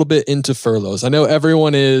move a little bit into furloughs. I know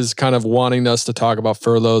everyone is kind of wanting us to talk about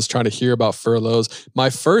furloughs, trying to hear about furloughs. My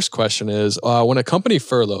first question is, when a company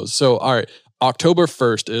furloughs, so all right, October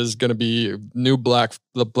 1st is going to be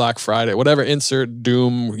the Black Friday, whatever insert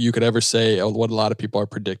doom you could ever say, what a lot of people are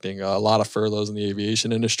predicting, a lot of furloughs in the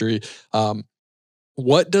aviation industry.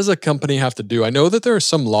 What does a company have to do? I know that there are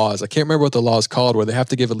some laws. I can't remember what the law is called, where they have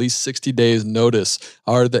to give at least 60 days notice.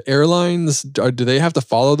 Are the airlines, do they have to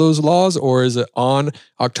follow those laws, or is it on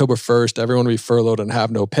October 1st, everyone will be furloughed and have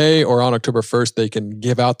no pay, or on October 1st, they can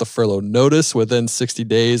give out the furlough notice within 60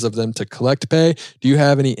 days of them to collect pay? Do you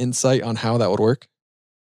have any insight on how that would work?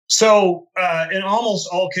 So in almost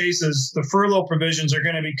all cases, the furlough provisions are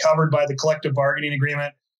going to be covered by the collective bargaining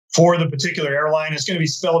agreement for the particular airline. It's going to be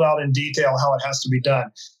spelled out in detail how it has to be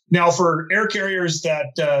done. Now, for air carriers that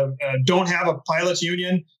don't have a pilots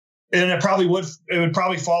union, and it would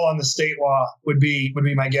probably fall on the state law. Would be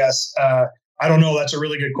my guess. I don't know. That's a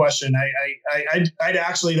really good question. I'd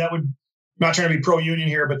actually, that would, not trying to be pro union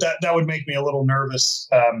here, but that would make me a little nervous,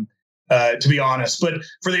 to be honest. But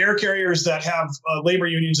for the air carriers that have labor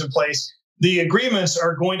unions in place, the agreements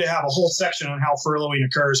are going to have a whole section on how furloughing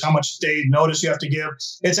occurs, how much day notice you have to give.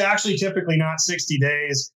 It's actually typically not 60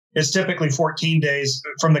 days. It's typically 14 days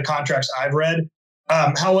from the contracts I've read.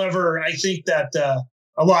 However, I think that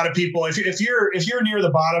a lot of people, if you're near the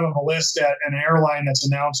bottom of a list at an airline that's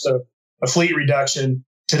announced a fleet reduction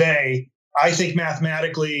today, I think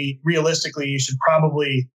mathematically, realistically, you should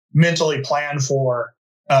probably mentally plan for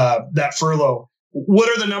that furlough. What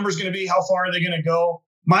are the numbers going to be? How far are they going to go?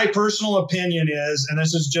 My personal opinion is, and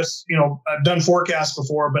this is just, I've done forecasts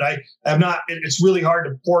before, but I have not, it's really hard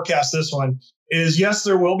to forecast this one, is yes,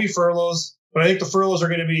 there will be furloughs, but I think the furloughs are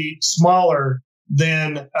going to be smaller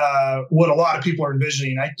than what a lot of people are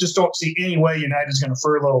envisioning. I just don't see any way United's going to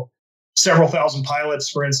furlough several thousand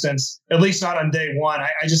pilots, for instance, at least not on day one.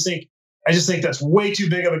 I just think I just think that's way too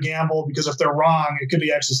big of a gamble, because if they're wrong, it could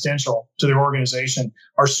be existential to their organization,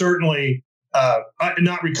 or certainly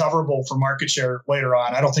not recoverable for market share later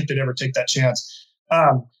on. I don't think they'd ever take that chance.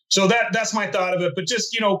 So that's my thought of it. But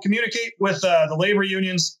just, communicate with the labor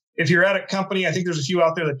unions. If you're at a company, I think there's a few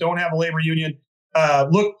out there that don't have a labor union.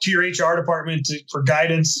 Look to your HR department for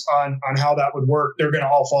guidance on how that would work. They're going to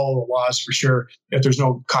all follow the laws for sure if there's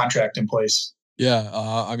no contract in place. Yeah.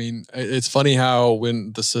 I mean, it's funny how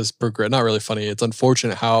when this is not really funny. It's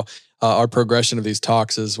unfortunate how our progression of these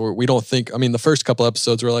talks is where we don't think, the first couple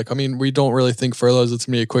episodes were like, we don't really think furloughs, it's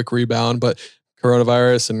going to be a quick rebound, but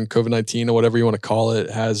coronavirus and COVID-19 or whatever you want to call it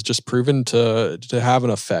has just proven to have an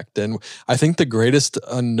effect. And I think the greatest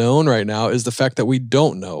unknown right now is the fact that we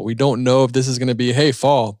don't know. We don't know if this is going to be, hey,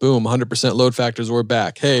 fall, boom, 100% load factors, we're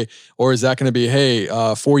back. Hey, or is that going to be, hey,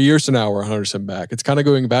 4 years from now, we're 100% back. It's kind of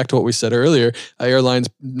going back to what we said earlier, airlines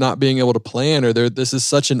not being able to plan, or this is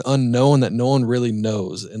such an unknown that no one really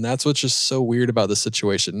knows. And that's what's just so weird about the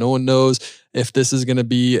situation. No one knows if this is going to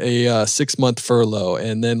be a 6-month furlough.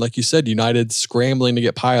 And then, like you said, United scrambling to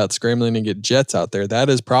get pilots, scrambling to get jets out there. That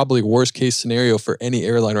is probably worst case scenario for any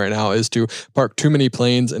airline right now, is to park too many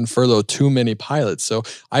planes and furlough too many pilots. So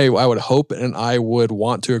I would hope, and I would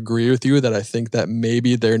want to agree with you, that I think that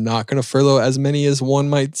maybe they're not going to furlough as many as one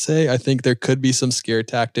might say. I think there could be some scare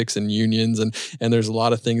tactics and unions, and there's a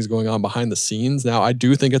lot of things going on behind the scenes. Now, I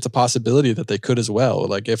do think it's a possibility that they could as well.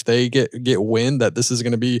 Like if they get wind that this is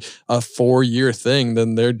going to be a 4-year thing,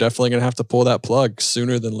 then they're definitely going to have to pull that plug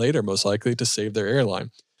sooner than later, most likely, to save their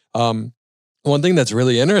airline. One thing that's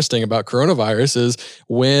really interesting about coronavirus is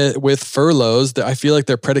with furloughs, I feel like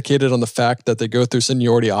they're predicated on the fact that they go through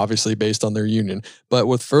seniority, obviously based on their union. But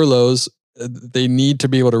with furloughs, they need to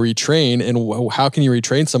be able to retrain. And how can you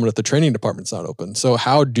retrain someone if the training department's not open? So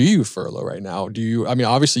how do you furlough right now?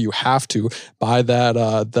 Obviously you have to, by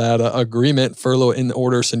that agreement, furlough in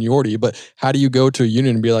order seniority. But how do you go to a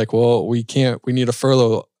union and be like, well, we need to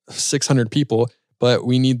furlough 600 people, but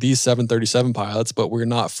we need these 737 pilots, but we're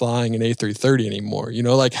not flying an A330 anymore.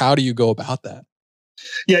 How do you go about that?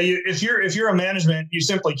 Yeah, if you're a management, you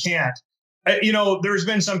simply can't. There's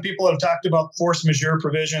been some people that have talked about force majeure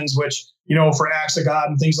provisions, which, for acts of God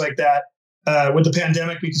and things like that. Would the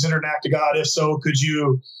pandemic be considered an act of God? If so, could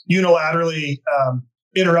you unilaterally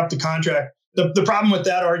interrupt the contract? The problem with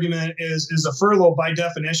that argument is a furlough by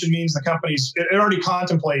definition means the company's, it already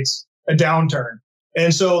contemplates a downturn.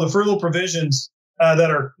 And so the furlough provisions that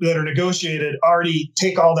are negotiated already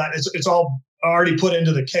take all that. It's all already put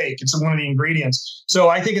into the cake. It's one of the ingredients. So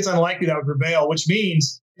I think it's unlikely that would prevail, which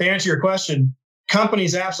means, to answer your question,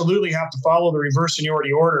 companies absolutely have to follow the reverse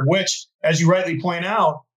seniority order, which, as you rightly point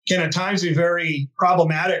out, can at times be very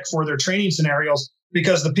problematic for their training scenarios,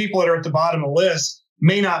 because the people that are at the bottom of the list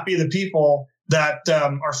may not be the people that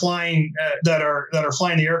are flying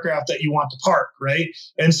flying the aircraft that you want to park, right?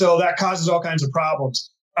 And so that causes all kinds of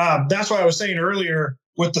problems. That's why I was saying earlier,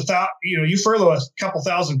 with you furlough a couple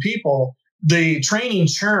thousand people, the training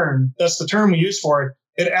churn, that's the term we use for it,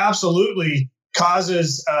 it absolutely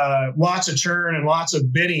causes lots of churn and lots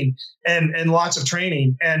of bidding and lots of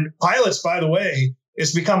training. And pilots, by the way,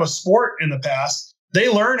 it's become a sport in the past. They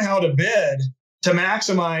learn how to bid to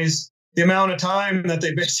maximize the amount of time that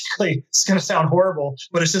they basically, it's going to sound horrible,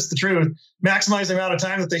 but it's just the truth, maximize the amount of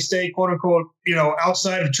time that they stay, quote unquote,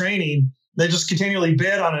 outside of training. They just continually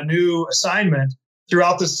bid on a new assignment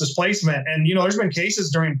throughout this displacement. And, there's been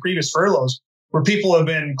cases during previous furloughs where people have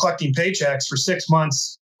been collecting paychecks for 6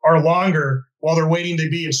 months or longer while they're waiting to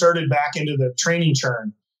be inserted back into the training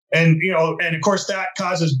churn. And, and of course that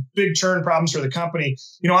causes big churn problems for the company.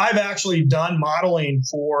 I've actually done modeling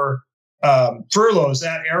for furloughs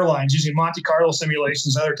at airlines using Monte Carlo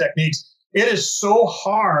simulations and other techniques. It is so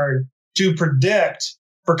hard to predict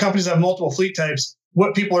for companies that have multiple fleet types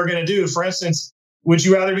what people are going to do. For instance, would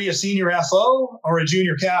you rather be a senior FO or a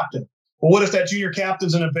junior captain? Well, what if that junior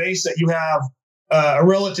captain's in a base that you have a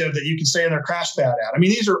relative that you can stay in their crash pad at?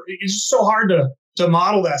 it's just so hard to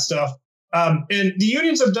model that stuff. And the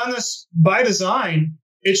unions have done this by design.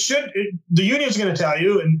 The union's going to tell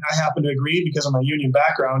you, and I happen to agree because of my union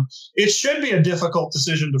background, it should be a difficult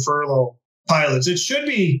decision to furlough pilots. It should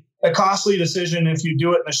be a costly decision if you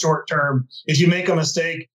do it in the short term, if you make a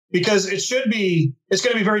mistake, because it's going to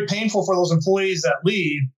be very painful for those employees that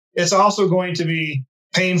leave. It's also going to be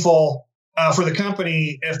painful for the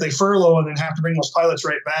company if they furlough and then have to bring those pilots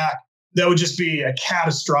right back. That would just be a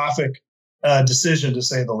catastrophic decision, to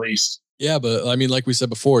say the least. Yeah, but I mean, like we said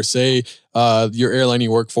before, say your airline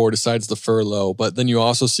you work for decides to furlough, but then you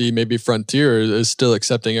also see maybe Frontier is still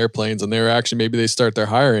accepting airplanes and they're actually, maybe they start their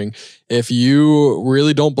hiring. If you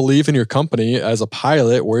really don't believe in your company as a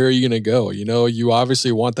pilot, where are you going to go? You know, you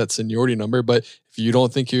obviously want that seniority number, but if you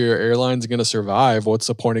don't think your airline's going to survive, what's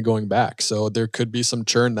the point of going back? So there could be some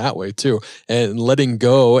churn that way too. And letting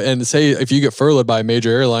go, and say if you get furloughed by a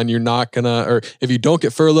major airline, you're not going to, or if you don't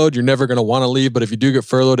get furloughed, you're never going to want to leave. But if you do get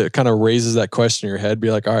furloughed, it kind of raises that question in your head,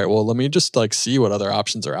 be like, all right, well, let me just like see what other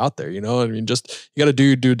options are out there. You know, I mean, just, you got to do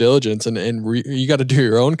your due diligence and you got to do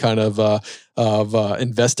your own kind of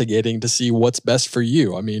investigating to see what's best for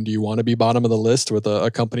you. I mean, do you want to be bottom of the list with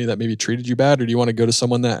a company that maybe treated you bad, or do you want to go to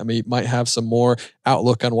someone that might have some more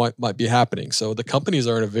outlook on what might be happening? So the companies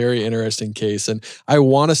are in a very interesting case. And I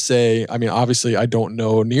want to say, I mean, obviously I don't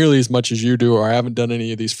know nearly as much as you do, or I haven't done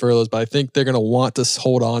any of these furloughs, but I think they're going to want to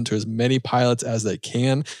hold on to as many pilots as they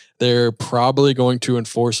can. They're probably going to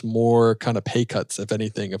enforce more kind of pay cuts, if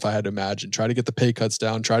anything, if I had to imagine. Try to get the pay cuts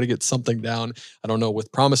down, try to get something down. I don't know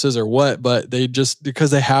with promises or what, but they just,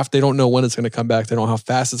 because they don't know when it's going to come back. They don't know how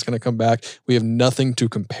fast it's going to come back. We have nothing to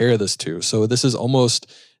compare this to. So this is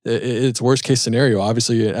almost, it's worst case scenario,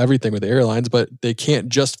 obviously everything with the airlines, but they can't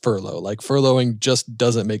just furlough. Like furloughing just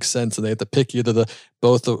doesn't make sense. And they have to pick either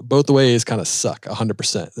both the ways kind of suck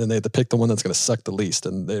 100%. Then they have to pick the one that's going to suck the least.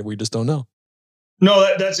 And we just don't know.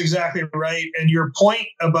 No, that's exactly right. And your point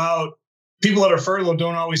about people that are furloughed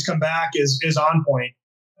don't always come back is on point,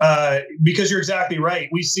 because you're exactly right.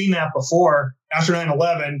 We've seen that before. After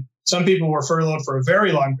 9/11, some people were furloughed for a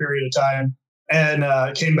very long period of time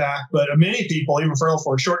and came back, but many people, even furloughed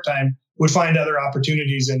for a short time, would find other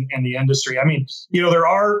opportunities in the industry. I mean, you know, there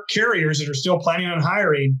are carriers that are still planning on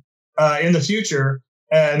hiring in the future,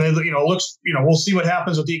 and then, you know, we'll see what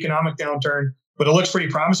happens with the economic downturn. But it looks pretty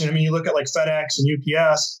promising. I mean, you look at like FedEx and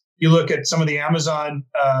UPS, you look at some of the Amazon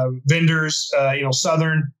vendors,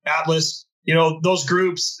 Southern, Atlas, those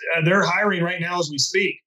groups, they're hiring right now as we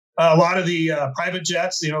speak. A lot of the private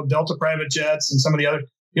jets, Delta private jets and some of the other,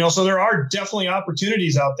 so there are definitely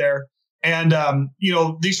opportunities out there. And,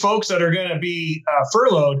 these folks that are going to be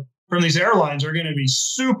furloughed from these airlines are going to be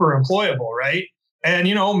super employable, right? And,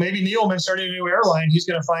 maybe Neilman starting a new airline, he's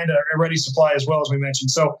going to find a ready supply as well, as we mentioned.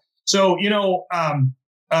 So,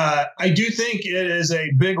 I do think it is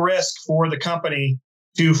a big risk for the company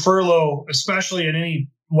to furlough, especially in any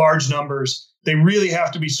large numbers. They really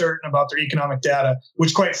have to be certain about their economic data,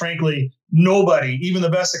 which quite frankly, nobody, even the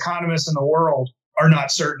best economists in the world, are not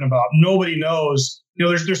certain about. Nobody knows.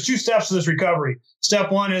 There's two steps to this recovery. Step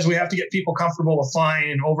one is we have to get people comfortable with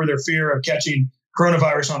flying and over their fear of catching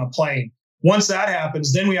coronavirus on a plane. Once that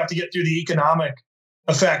happens, then we have to get through the economic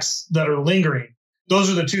effects that are lingering. Those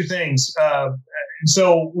are the two things.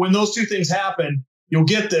 So when those two things happen, you'll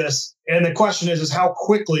get this. And the question is how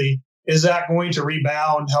quickly is that going to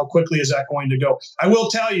rebound? How quickly is that going to go? I will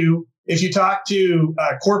tell you, if you talk to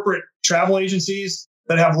corporate travel agencies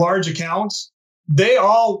that have large accounts, they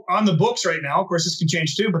all on the books right now, of course, this can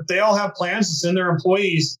change too, but they all have plans to send their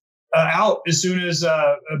employees out as soon as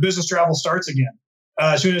business travel starts again.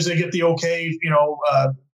 As soon as they get the okay,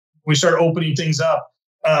 we start opening things up.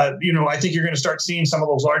 I think you're going to start seeing some of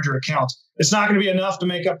those larger accounts. It's not going to be enough to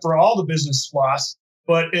make up for all the business loss,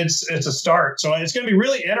 but it's a start. So it's going to be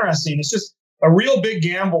really interesting. It's just a real big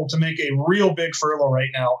gamble to make a real big furlough right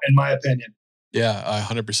now, in my opinion. Yeah, I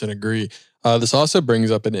 100% agree. This also brings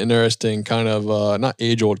up an interesting kind of not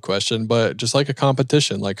age-old question, but just like a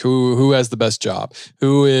competition, like who has the best job?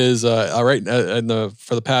 Who is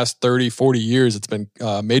for the past 30, 40 years, it's been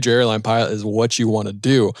major airline pilot is what you want to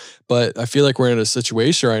do. But I feel like we're in a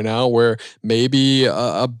situation right now where maybe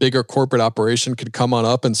a bigger corporate operation could come on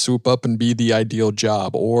up and swoop up and be the ideal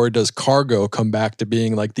job. Or does cargo come back to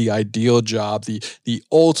being like the ideal job, the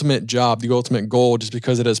ultimate job, the ultimate goal, just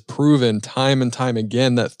because it has proven time and time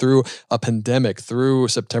again that through a pandemic, through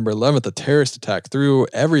September 11th, the terrorist attack, through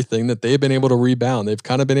everything, that they've been able to rebound. They've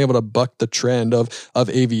kind of been able to buck the trend of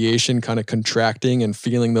aviation kind of contracting and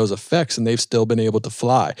feeling those effects, and they've still been able to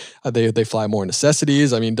fly. They fly more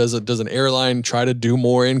necessities. I mean, does an airline try to do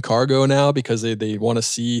more in cargo now because they want to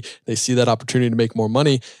see that opportunity to make more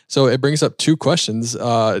money? So it brings up two questions.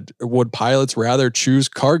 Would pilots rather choose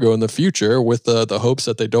cargo in the future with the hopes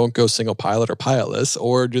that they don't go single pilot or pilotless,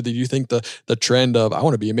 or do you think the trend of I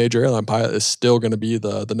want to be a major airline pilot is still going to be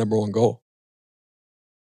the number one goal?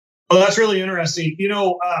 Well, that's really interesting.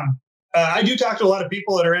 I do talk to a lot of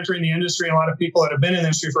people that are entering the industry, and a lot of people that have been in the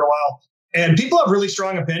industry for a while. And people have really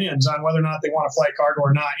strong opinions on whether or not they want to fly cargo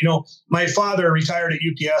or not. My father retired at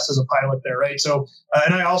UPS as a pilot there, right? So,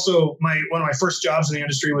 and I also, one of my first jobs in the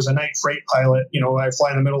industry was a night freight pilot. I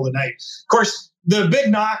fly in the middle of the night. Of course, the big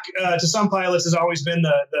knock to some pilots has always been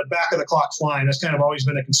the back of the clock flying. That's kind of always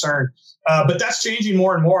been a concern. But that's changing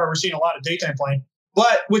more and more. We're seeing a lot of daytime flying.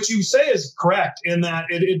 But what you say is correct in that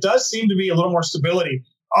it does seem to be a little more stability.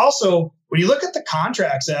 Also, when you look at the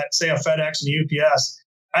contracts at, say, a FedEx and UPS,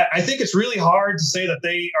 I think it's really hard to say that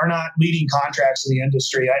they are not leading contracts in the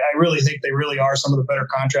industry. I really think they really are some of the better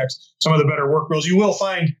contracts, some of the better work rules. You will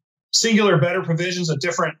find singular better provisions at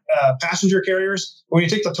different passenger carriers. When you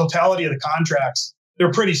take the totality of the contracts,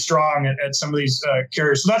 they're pretty strong at some of these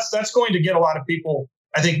carriers. So that's going to get a lot of people,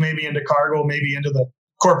 I think, maybe into cargo, maybe into the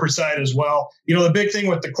corporate side as well. The big thing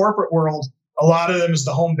with the corporate world, a lot of them is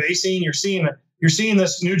the home basing. You're seeing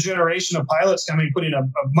this new generation of pilots coming, putting a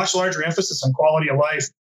much larger emphasis on quality of life,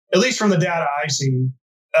 at least from the data I've seen,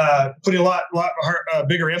 putting a lot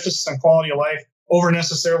bigger emphasis on quality of life over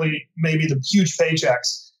necessarily maybe the huge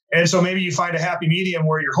paychecks. And so maybe you find a happy medium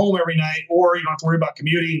where you're home every night, or you don't have to worry about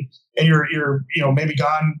commuting, and you're maybe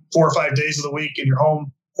gone 4 or 5 days of the week, and you're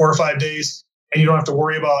home 4 or 5 days, and you don't have to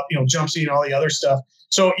worry about jump seat and all the other stuff.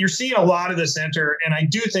 So you're seeing a lot of this enter, and I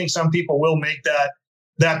do think some people will make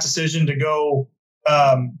that decision to go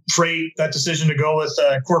freight, that decision to go with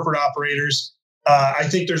corporate operators. I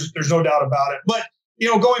think there's no doubt about it. But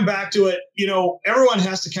going back to it, everyone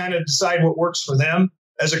has to kind of decide what works for them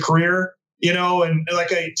as a career. And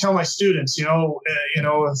like I tell my students, if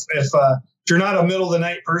you're not a middle of the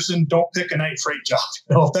night person, don't pick a night freight job.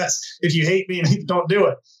 If you hate me, don't do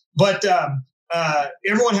it. But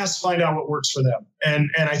everyone has to find out what works for them, and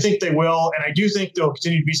I think they will. And I do think there'll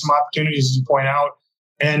continue to be some opportunities, as you point out.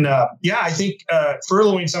 And I think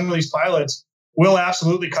furloughing some of these pilots will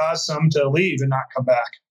absolutely cause some to leave and not come back.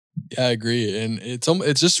 Yeah, I agree. And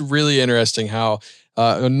it's just really interesting how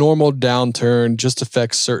a normal downturn just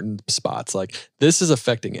affects certain spots. Like this is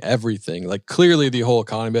affecting everything. Like clearly the whole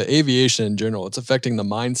economy, but aviation in general, it's affecting the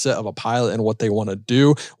mindset of a pilot and what they want to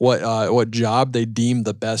do, what job they deem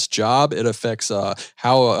the best job. It affects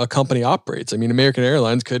how a company operates. I mean, American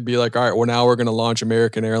Airlines could be like, all right, now we're going to launch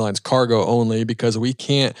American Airlines cargo only because we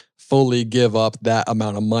can't fully give up that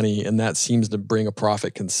amount of money, and that seems to bring a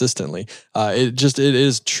profit consistently. It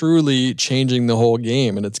is truly changing the whole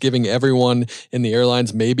game, and it's giving everyone in the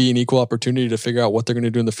airlines maybe an equal opportunity to figure out what they're going to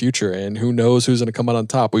do in the future, and who knows who's going to come out on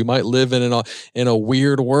top. We might live in a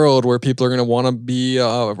weird world where people are going to want to be,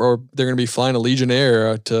 or they're going to be flying a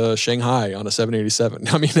Legionnaire to Shanghai on a 787.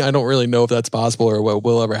 I mean, I don't really know if that's possible or what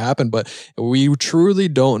will ever happen, but we truly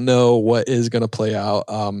don't know what is going to play out.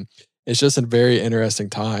 It's just a very interesting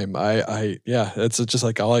time. It's just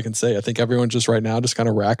like all I can say. I think everyone just right now just kind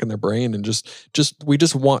of racking their brain and we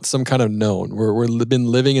just want some kind of known. We've been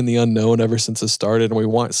living in the unknown ever since it started, and we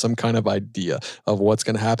want some kind of idea of what's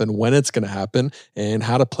going to happen, when it's going to happen, and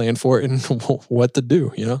how to plan for it and what to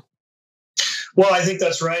do. Well, I think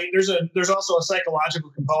that's right. There's also a psychological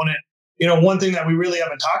component. One thing that we really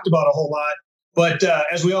haven't talked about a whole lot, but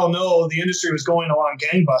as we all know, the industry was going along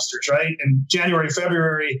gangbusters, right? In January,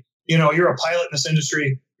 February. You're a pilot in this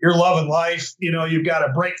industry. You're loving life. You've got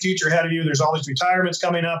a bright future ahead of you. There's all these retirements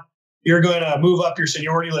coming up. You're going to move up your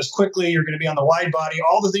seniority list quickly. You're going to be on the wide body,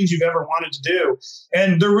 all the things you've ever wanted to do.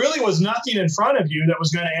 And there really was nothing in front of you that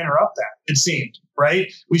was going to interrupt that, it seemed, right?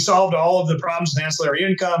 We solved all of the problems with ancillary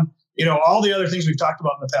income, all the other things we've talked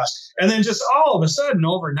about in the past. And then just all of a sudden,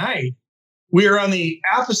 overnight, we are on the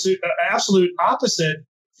absolute opposite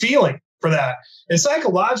feeling for that. And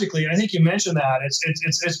psychologically, I think you mentioned that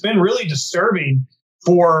it's been really disturbing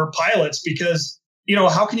for pilots because,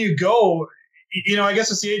 how can you go, I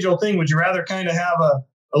guess it's the age old thing. Would you rather kind of have a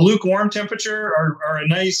lukewarm temperature or a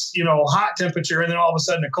nice, hot temperature, and then all of a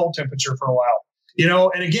sudden a cold temperature for a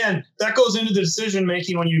while, and again, that goes into the decision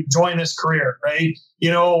making when you join this career, right?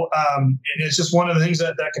 It's just one of the things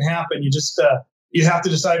that can happen. You just, you have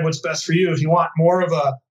to decide what's best for you. If you want more of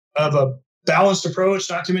a balanced approach,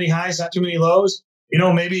 not too many highs, not too many lows,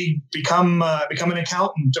 maybe become an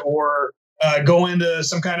accountant or go into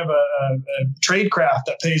some kind of a trade craft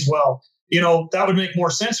that pays well. That would make more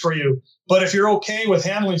sense for you. But if you're okay with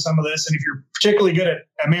handling some of this, and if you're particularly good at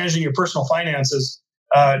managing your personal finances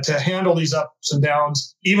to handle these ups and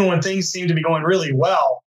downs, even when things seem to be going really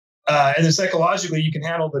well, and then psychologically you can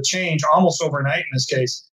handle the change almost overnight in this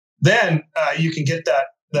case, then you can get that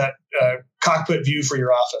cockpit view for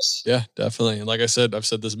your office. Yeah, definitely. And like I said, I've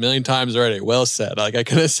said this a million times already. Well said. Like I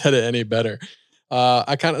couldn't have said it any better.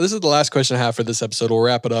 This is the last question I have for this episode. We'll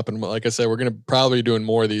wrap it up. And like I said, we're going to probably be doing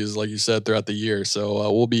more of these, like you said, throughout the year.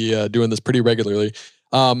 So we'll be doing this pretty regularly.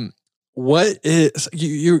 What is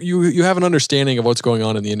you have an understanding of what's going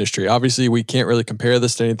on in the industry? Obviously, we can't really compare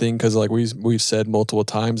this to anything because, like we've said multiple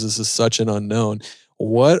times, this is such an unknown.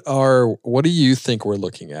 What do you think we're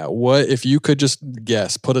looking at? What if you could just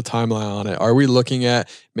guess, put a timeline on it? Are we looking at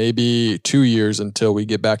maybe 2 years until we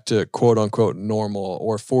get back to quote unquote normal,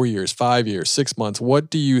 or 4 years, 5 years, 6 months? What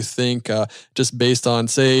do you think? Just based on,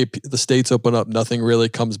 say, the states open up, nothing really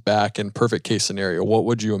comes back, in perfect case scenario, what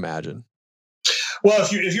would you imagine? Well,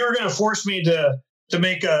 if you were going to force me to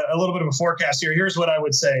make a little bit of a forecast here, here's what I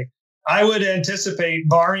would say. I would anticipate,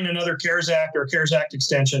 barring another CARES Act or CARES Act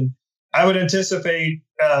extension, I would anticipate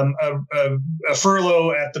a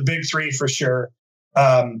furlough at the big three for sure.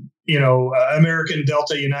 American,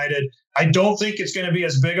 Delta, United. I don't think it's going to be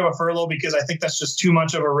as big of a furlough because I think that's just too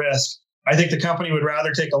much of a risk. I think the company would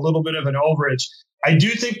rather take a little bit of an overage. I do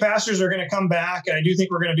think passengers are going to come back, and I do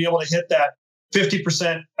think we're going to be able to hit that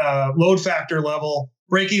 50% load factor level,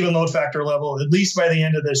 break-even load factor level, at least by the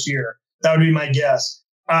end of this year. That would be my guess.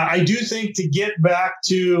 I do think to get back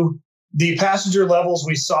to the passenger levels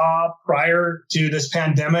we saw prior to this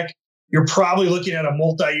pandemic, you're probably looking at a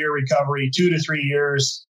multi-year recovery, 2 to 3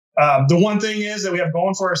 years. The one thing is that we have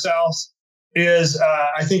going for ourselves is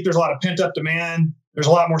I think there's a lot of pent-up demand. There's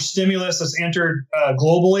a lot more stimulus that's entered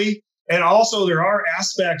globally. And also there are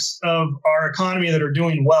aspects of our economy that are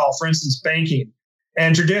doing well, for instance, banking.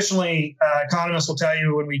 And traditionally, economists will tell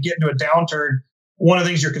you when we get into a downturn, one of the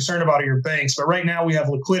things you're concerned about are your banks. But right now we have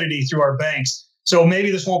liquidity through our banks. So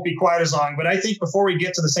maybe this won't be quite as long. But I think before we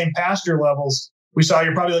get to the same passenger levels we saw,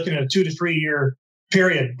 you're probably looking at a 2 to 3 year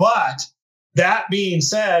period. But that being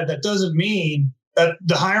said, that doesn't mean that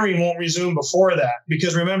the hiring won't resume before that.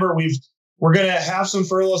 Because remember, we're going to have some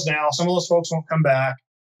furloughs now. Some of those folks won't come back.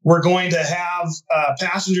 We're going to have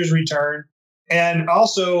passengers return. And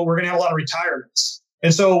also, we're going to have a lot of retirements.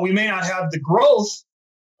 And so we may not have the growth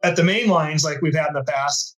at the main lines like we've had in the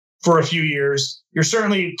past for a few years. You're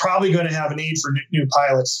certainly probably going to have a need for new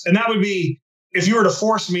pilots. And that would be, if you were to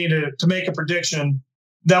force me to make a prediction,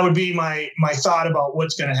 that would be my thought about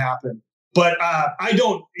what's going to happen. But I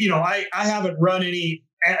don't, I haven't run any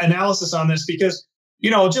analysis on this because,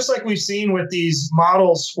 just like we've seen with these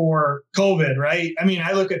models for COVID, right? I mean,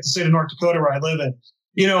 I look at the state of North Dakota where I live in,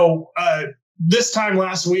 this time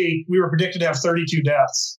last week, we were predicted to have 32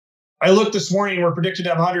 deaths. I looked this morning, we're predicted to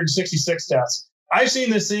have 166 deaths. I've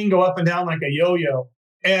seen this thing go up and down like a yo-yo.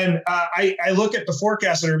 And I look at the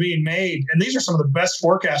forecasts that are being made, and these are some of the best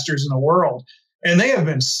forecasters in the world. And they have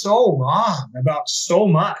been so wrong about so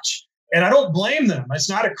much. And I don't blame them. It's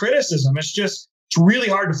not a criticism. It's really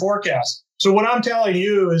hard to forecast. So what I'm telling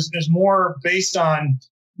you is more based on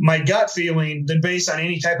my gut feeling than based on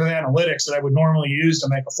any type of analytics that I would normally use to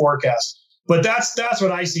make a forecast. But that's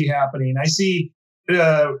what I see happening. I see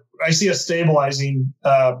us stabilizing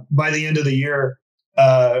by the end of the year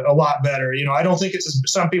a lot better. I don't think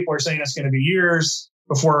some people are saying it's going to be years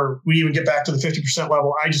before we even get back to the 50%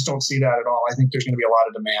 level. I just don't see that at all. I think there's going to be a lot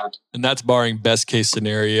of demand. And that's barring best case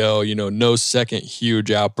scenario, no second huge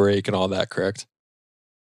outbreak and all that, correct?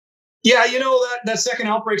 Yeah, that second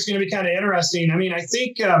outbreak is going to be kind of interesting. I mean, I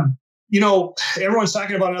think, everyone's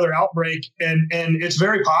talking about another outbreak, and it's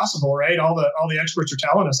very possible, right? All the experts are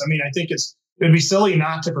telling us. I mean, I think it'd be silly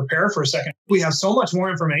not to prepare for a second. We have so much more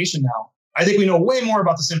information now. I think we know way more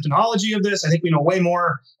about the symptomology of this. I think we know way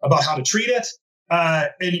more about how to treat it. And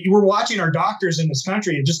we're watching our doctors in this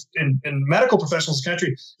country, and medical professionals in this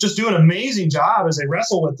country, just do an amazing job as they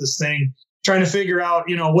wrestle with this thing, trying to figure out,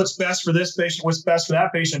 what's best for this patient, what's best for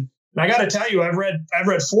that patient. And I got to tell you, I've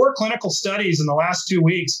read 4 clinical studies in the last 2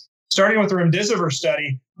 weeks, starting with the remdesivir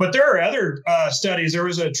study. But there are other studies. There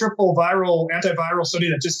was a triple viral antiviral study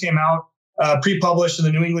that just came out, pre-published in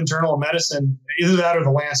the New England Journal of Medicine, either that or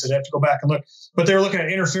the Lancet. I have to go back and look. But they're looking at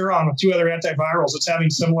interferon with 2 other antivirals. It's having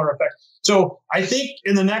similar effects. So I think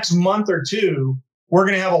in the next month or two, we're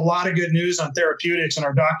going to have a lot of good news on therapeutics, and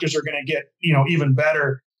our doctors are going to get, even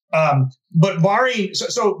better. But barring,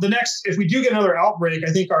 so the next, if we do get another outbreak,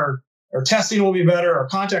 I think our testing will be better, our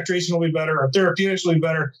contact tracing will be better, our therapeutics will be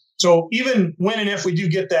better. So even when and if we do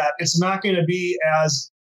get that, it's not going to be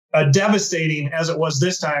as devastating as it was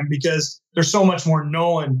this time because there's so much more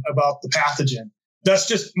known about the pathogen. That's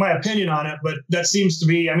just my opinion on it, but that seems to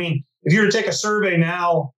be, I mean, if you were to take a survey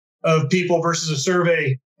now of people versus a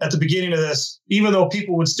survey at the beginning of this, even though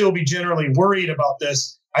people would still be generally worried about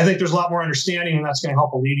this, I think there's a lot more understanding, and that's going to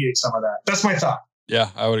help alleviate some of that. That's my thought.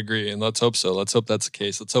 Yeah, I would agree. And let's hope so. Let's hope that's the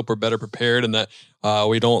case. Let's hope we're better prepared and that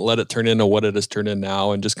We don't let it turn into what it has turned in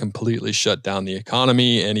now and just completely shut down the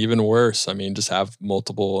economy. And even worse, I mean, just have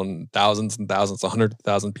multiple and thousands,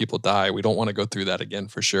 100,000 people die. We don't want to go through that again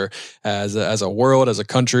for sure. As a world, as a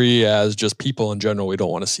country, as just people in general, we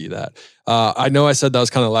don't want to see that. I know I said that was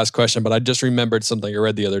kind of the last question, but I just remembered something I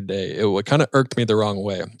read the other day. It kind of irked me the wrong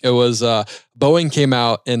way. It was Boeing came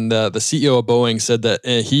out, and the CEO of Boeing said that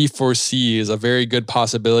he foresees a very good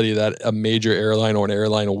possibility that a major airline or an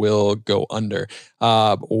airline will go under.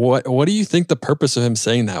 What do you think the purpose of him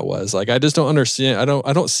saying that was? Like, I just don't understand.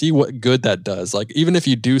 I don't see what good that does. Like, even if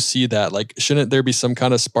you do see that, like, shouldn't there be some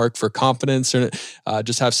kind of spark for confidence? Shouldn't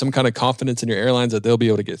just have some kind of confidence in your airlines that they'll be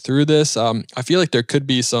able to get through this? I feel like there could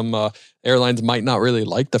be some airlines might not really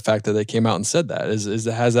like the fact that they came out and said that.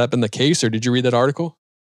 Has that been the case, or did you read that article?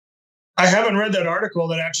 I haven't read that article.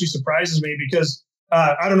 That actually surprises me because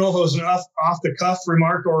I don't know if it was an off the cuff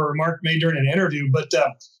remark or a remark made during an interview, but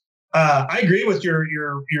I agree with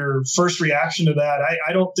your first reaction to that.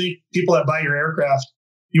 I don't think people that buy your aircraft,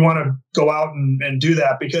 you want to go out and do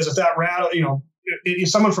that, because if that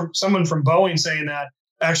someone from Boeing saying that,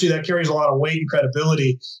 actually that carries a lot of weight and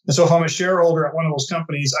credibility. And so if I'm a shareholder at one of those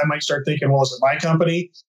companies, I might start thinking, well, is it my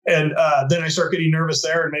company? And then I start getting nervous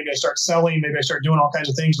there, and maybe I start selling, maybe I start doing all kinds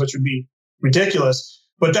of things, which would be ridiculous.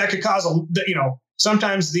 But that could cause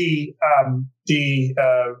sometimes the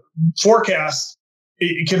forecast,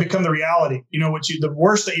 it can become the reality. The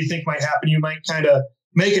worst that you think might happen, you might kind of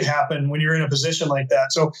make it happen when you're in a position like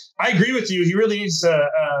that. So I agree with you. He really needs to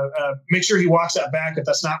make sure he walks that back if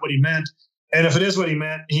that's not what he meant. And if it is what he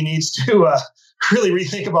meant, he needs to really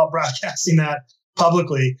rethink about broadcasting that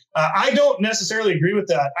publicly. I don't necessarily agree with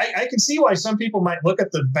that. I can see why some people might look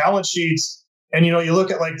at the balance sheets and, you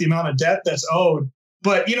look at like the amount of debt that's owed.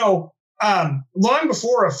 But, long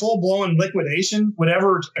before a full-blown liquidation would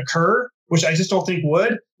ever occur, which I just don't think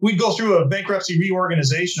would, we'd go through a bankruptcy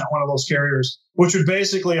reorganization at one of those carriers, which would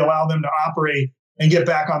basically allow them to operate and get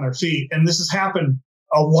back on their feet. And this has happened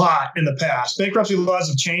a lot in the past. Bankruptcy laws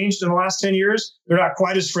have changed in the last 10 years. They're not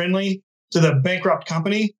quite as friendly to the bankrupt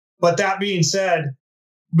company. But that being said,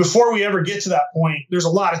 before we ever get to that point, there's a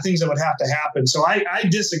lot of things that would have to happen. So I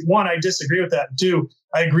disagree with that. And two,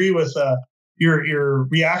 I agree with your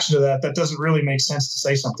reaction to that. That doesn't really make sense to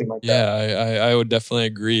say something like that. Yeah, I would definitely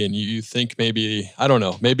agree. And you think maybe, I don't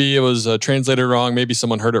know, maybe it was translated wrong. Maybe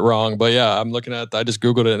someone heard it wrong. But yeah, I just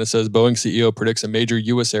Googled it, and it says Boeing CEO predicts a major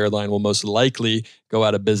U.S. airline will most likely go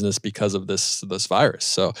out of business because of this virus.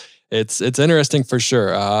 So it's interesting for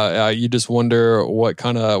sure. You just wonder what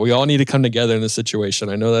we all need to come together in this situation.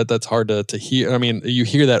 I know that's hard to hear. I mean, you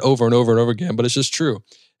hear that over and over and over again, but it's just true.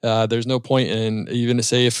 There's no point in, even to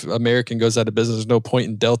say if American goes out of business, there's no point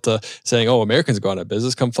in Delta saying, oh, Americans go out of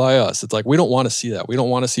business, come fly us. It's like, we don't want to see that. We don't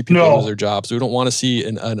want to see people lose their jobs. We don't want to see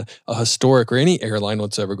a historic or any airline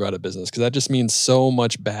whatsoever go out of business, because that just means so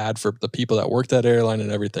much bad for the people that work that airline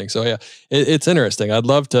and everything. So yeah, it's interesting. I'd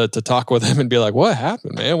love to talk with them and be like, what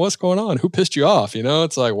happened, man? What's going on? Who pissed you off?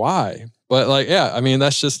 It's like, why? But like, yeah, I mean,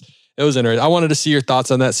 it was interesting. I wanted to see your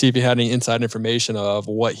thoughts on that, see if you had any inside information of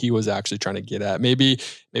what he was actually trying to get at. Maybe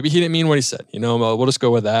he didn't mean what he said. We'll just go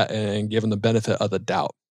with that and give him the benefit of the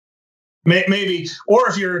doubt. Maybe, or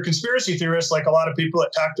if you're a conspiracy theorist, like a lot of people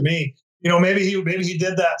that talk to me, maybe he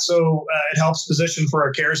did that so it helps position for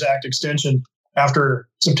a CARES Act extension after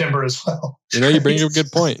September as well. You bring up a good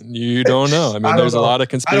point. You don't know. I mean, there's a lot of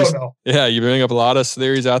conspiracy. I don't know. Yeah, you bring up a lot of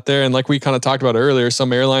theories out there. And like we kind of talked about earlier,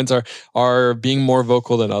 some airlines are being more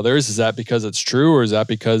vocal than others. Is that because it's true, or is that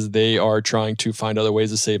because they are trying to find other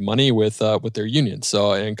ways to save money with their unions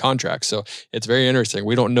and contracts? So it's very interesting.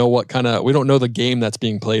 We don't know we don't know the game that's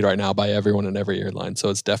being played right now by everyone in every airline. So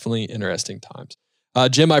it's definitely interesting times.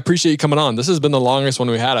 Jim, I appreciate you coming on. This has been the longest one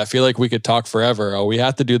we had. I feel like we could talk forever. We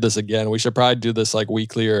have to do this again. We should probably do this like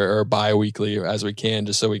weekly or bi-weekly as we can,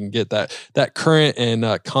 just so we can get that current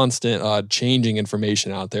and constant changing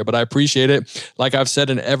information out there. But I appreciate it. Like I've said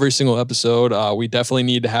in every single episode, we definitely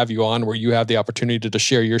need to have you on where you have the opportunity to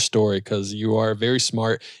share your story, because you are very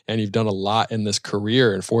smart and you've done a lot in this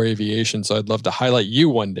career and for aviation. So I'd love to highlight you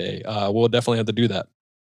one day. We'll definitely have to do that.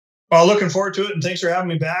 Well, looking forward to it, and thanks for having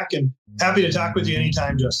me back, and happy to talk with you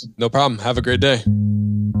anytime, Justin. No problem. Have a great day.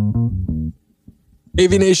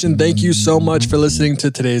 Aviation, thank you so much for listening to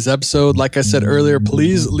today's episode. Like I said earlier,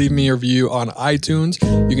 please leave me a review on iTunes.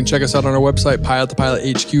 You can check us out on our website,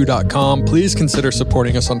 pilotthepilothq.com. Please consider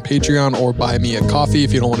supporting us on Patreon or buy me a coffee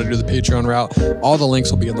if you don't want to do the Patreon route. All the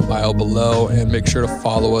links will be in the bio below, and make sure to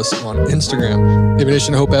follow us on Instagram.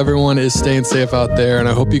 Aviation, I hope everyone is staying safe out there, and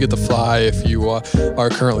I hope you get to fly if you are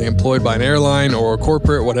currently employed by an airline or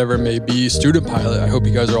corporate, whatever it may be, student pilot. I hope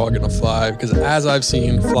you guys are all going to fly, because as I've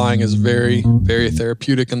seen, flying is very, very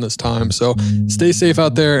therapeutic in this time. So stay safe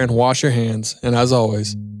out there and wash your hands. And as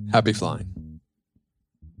always, happy flying.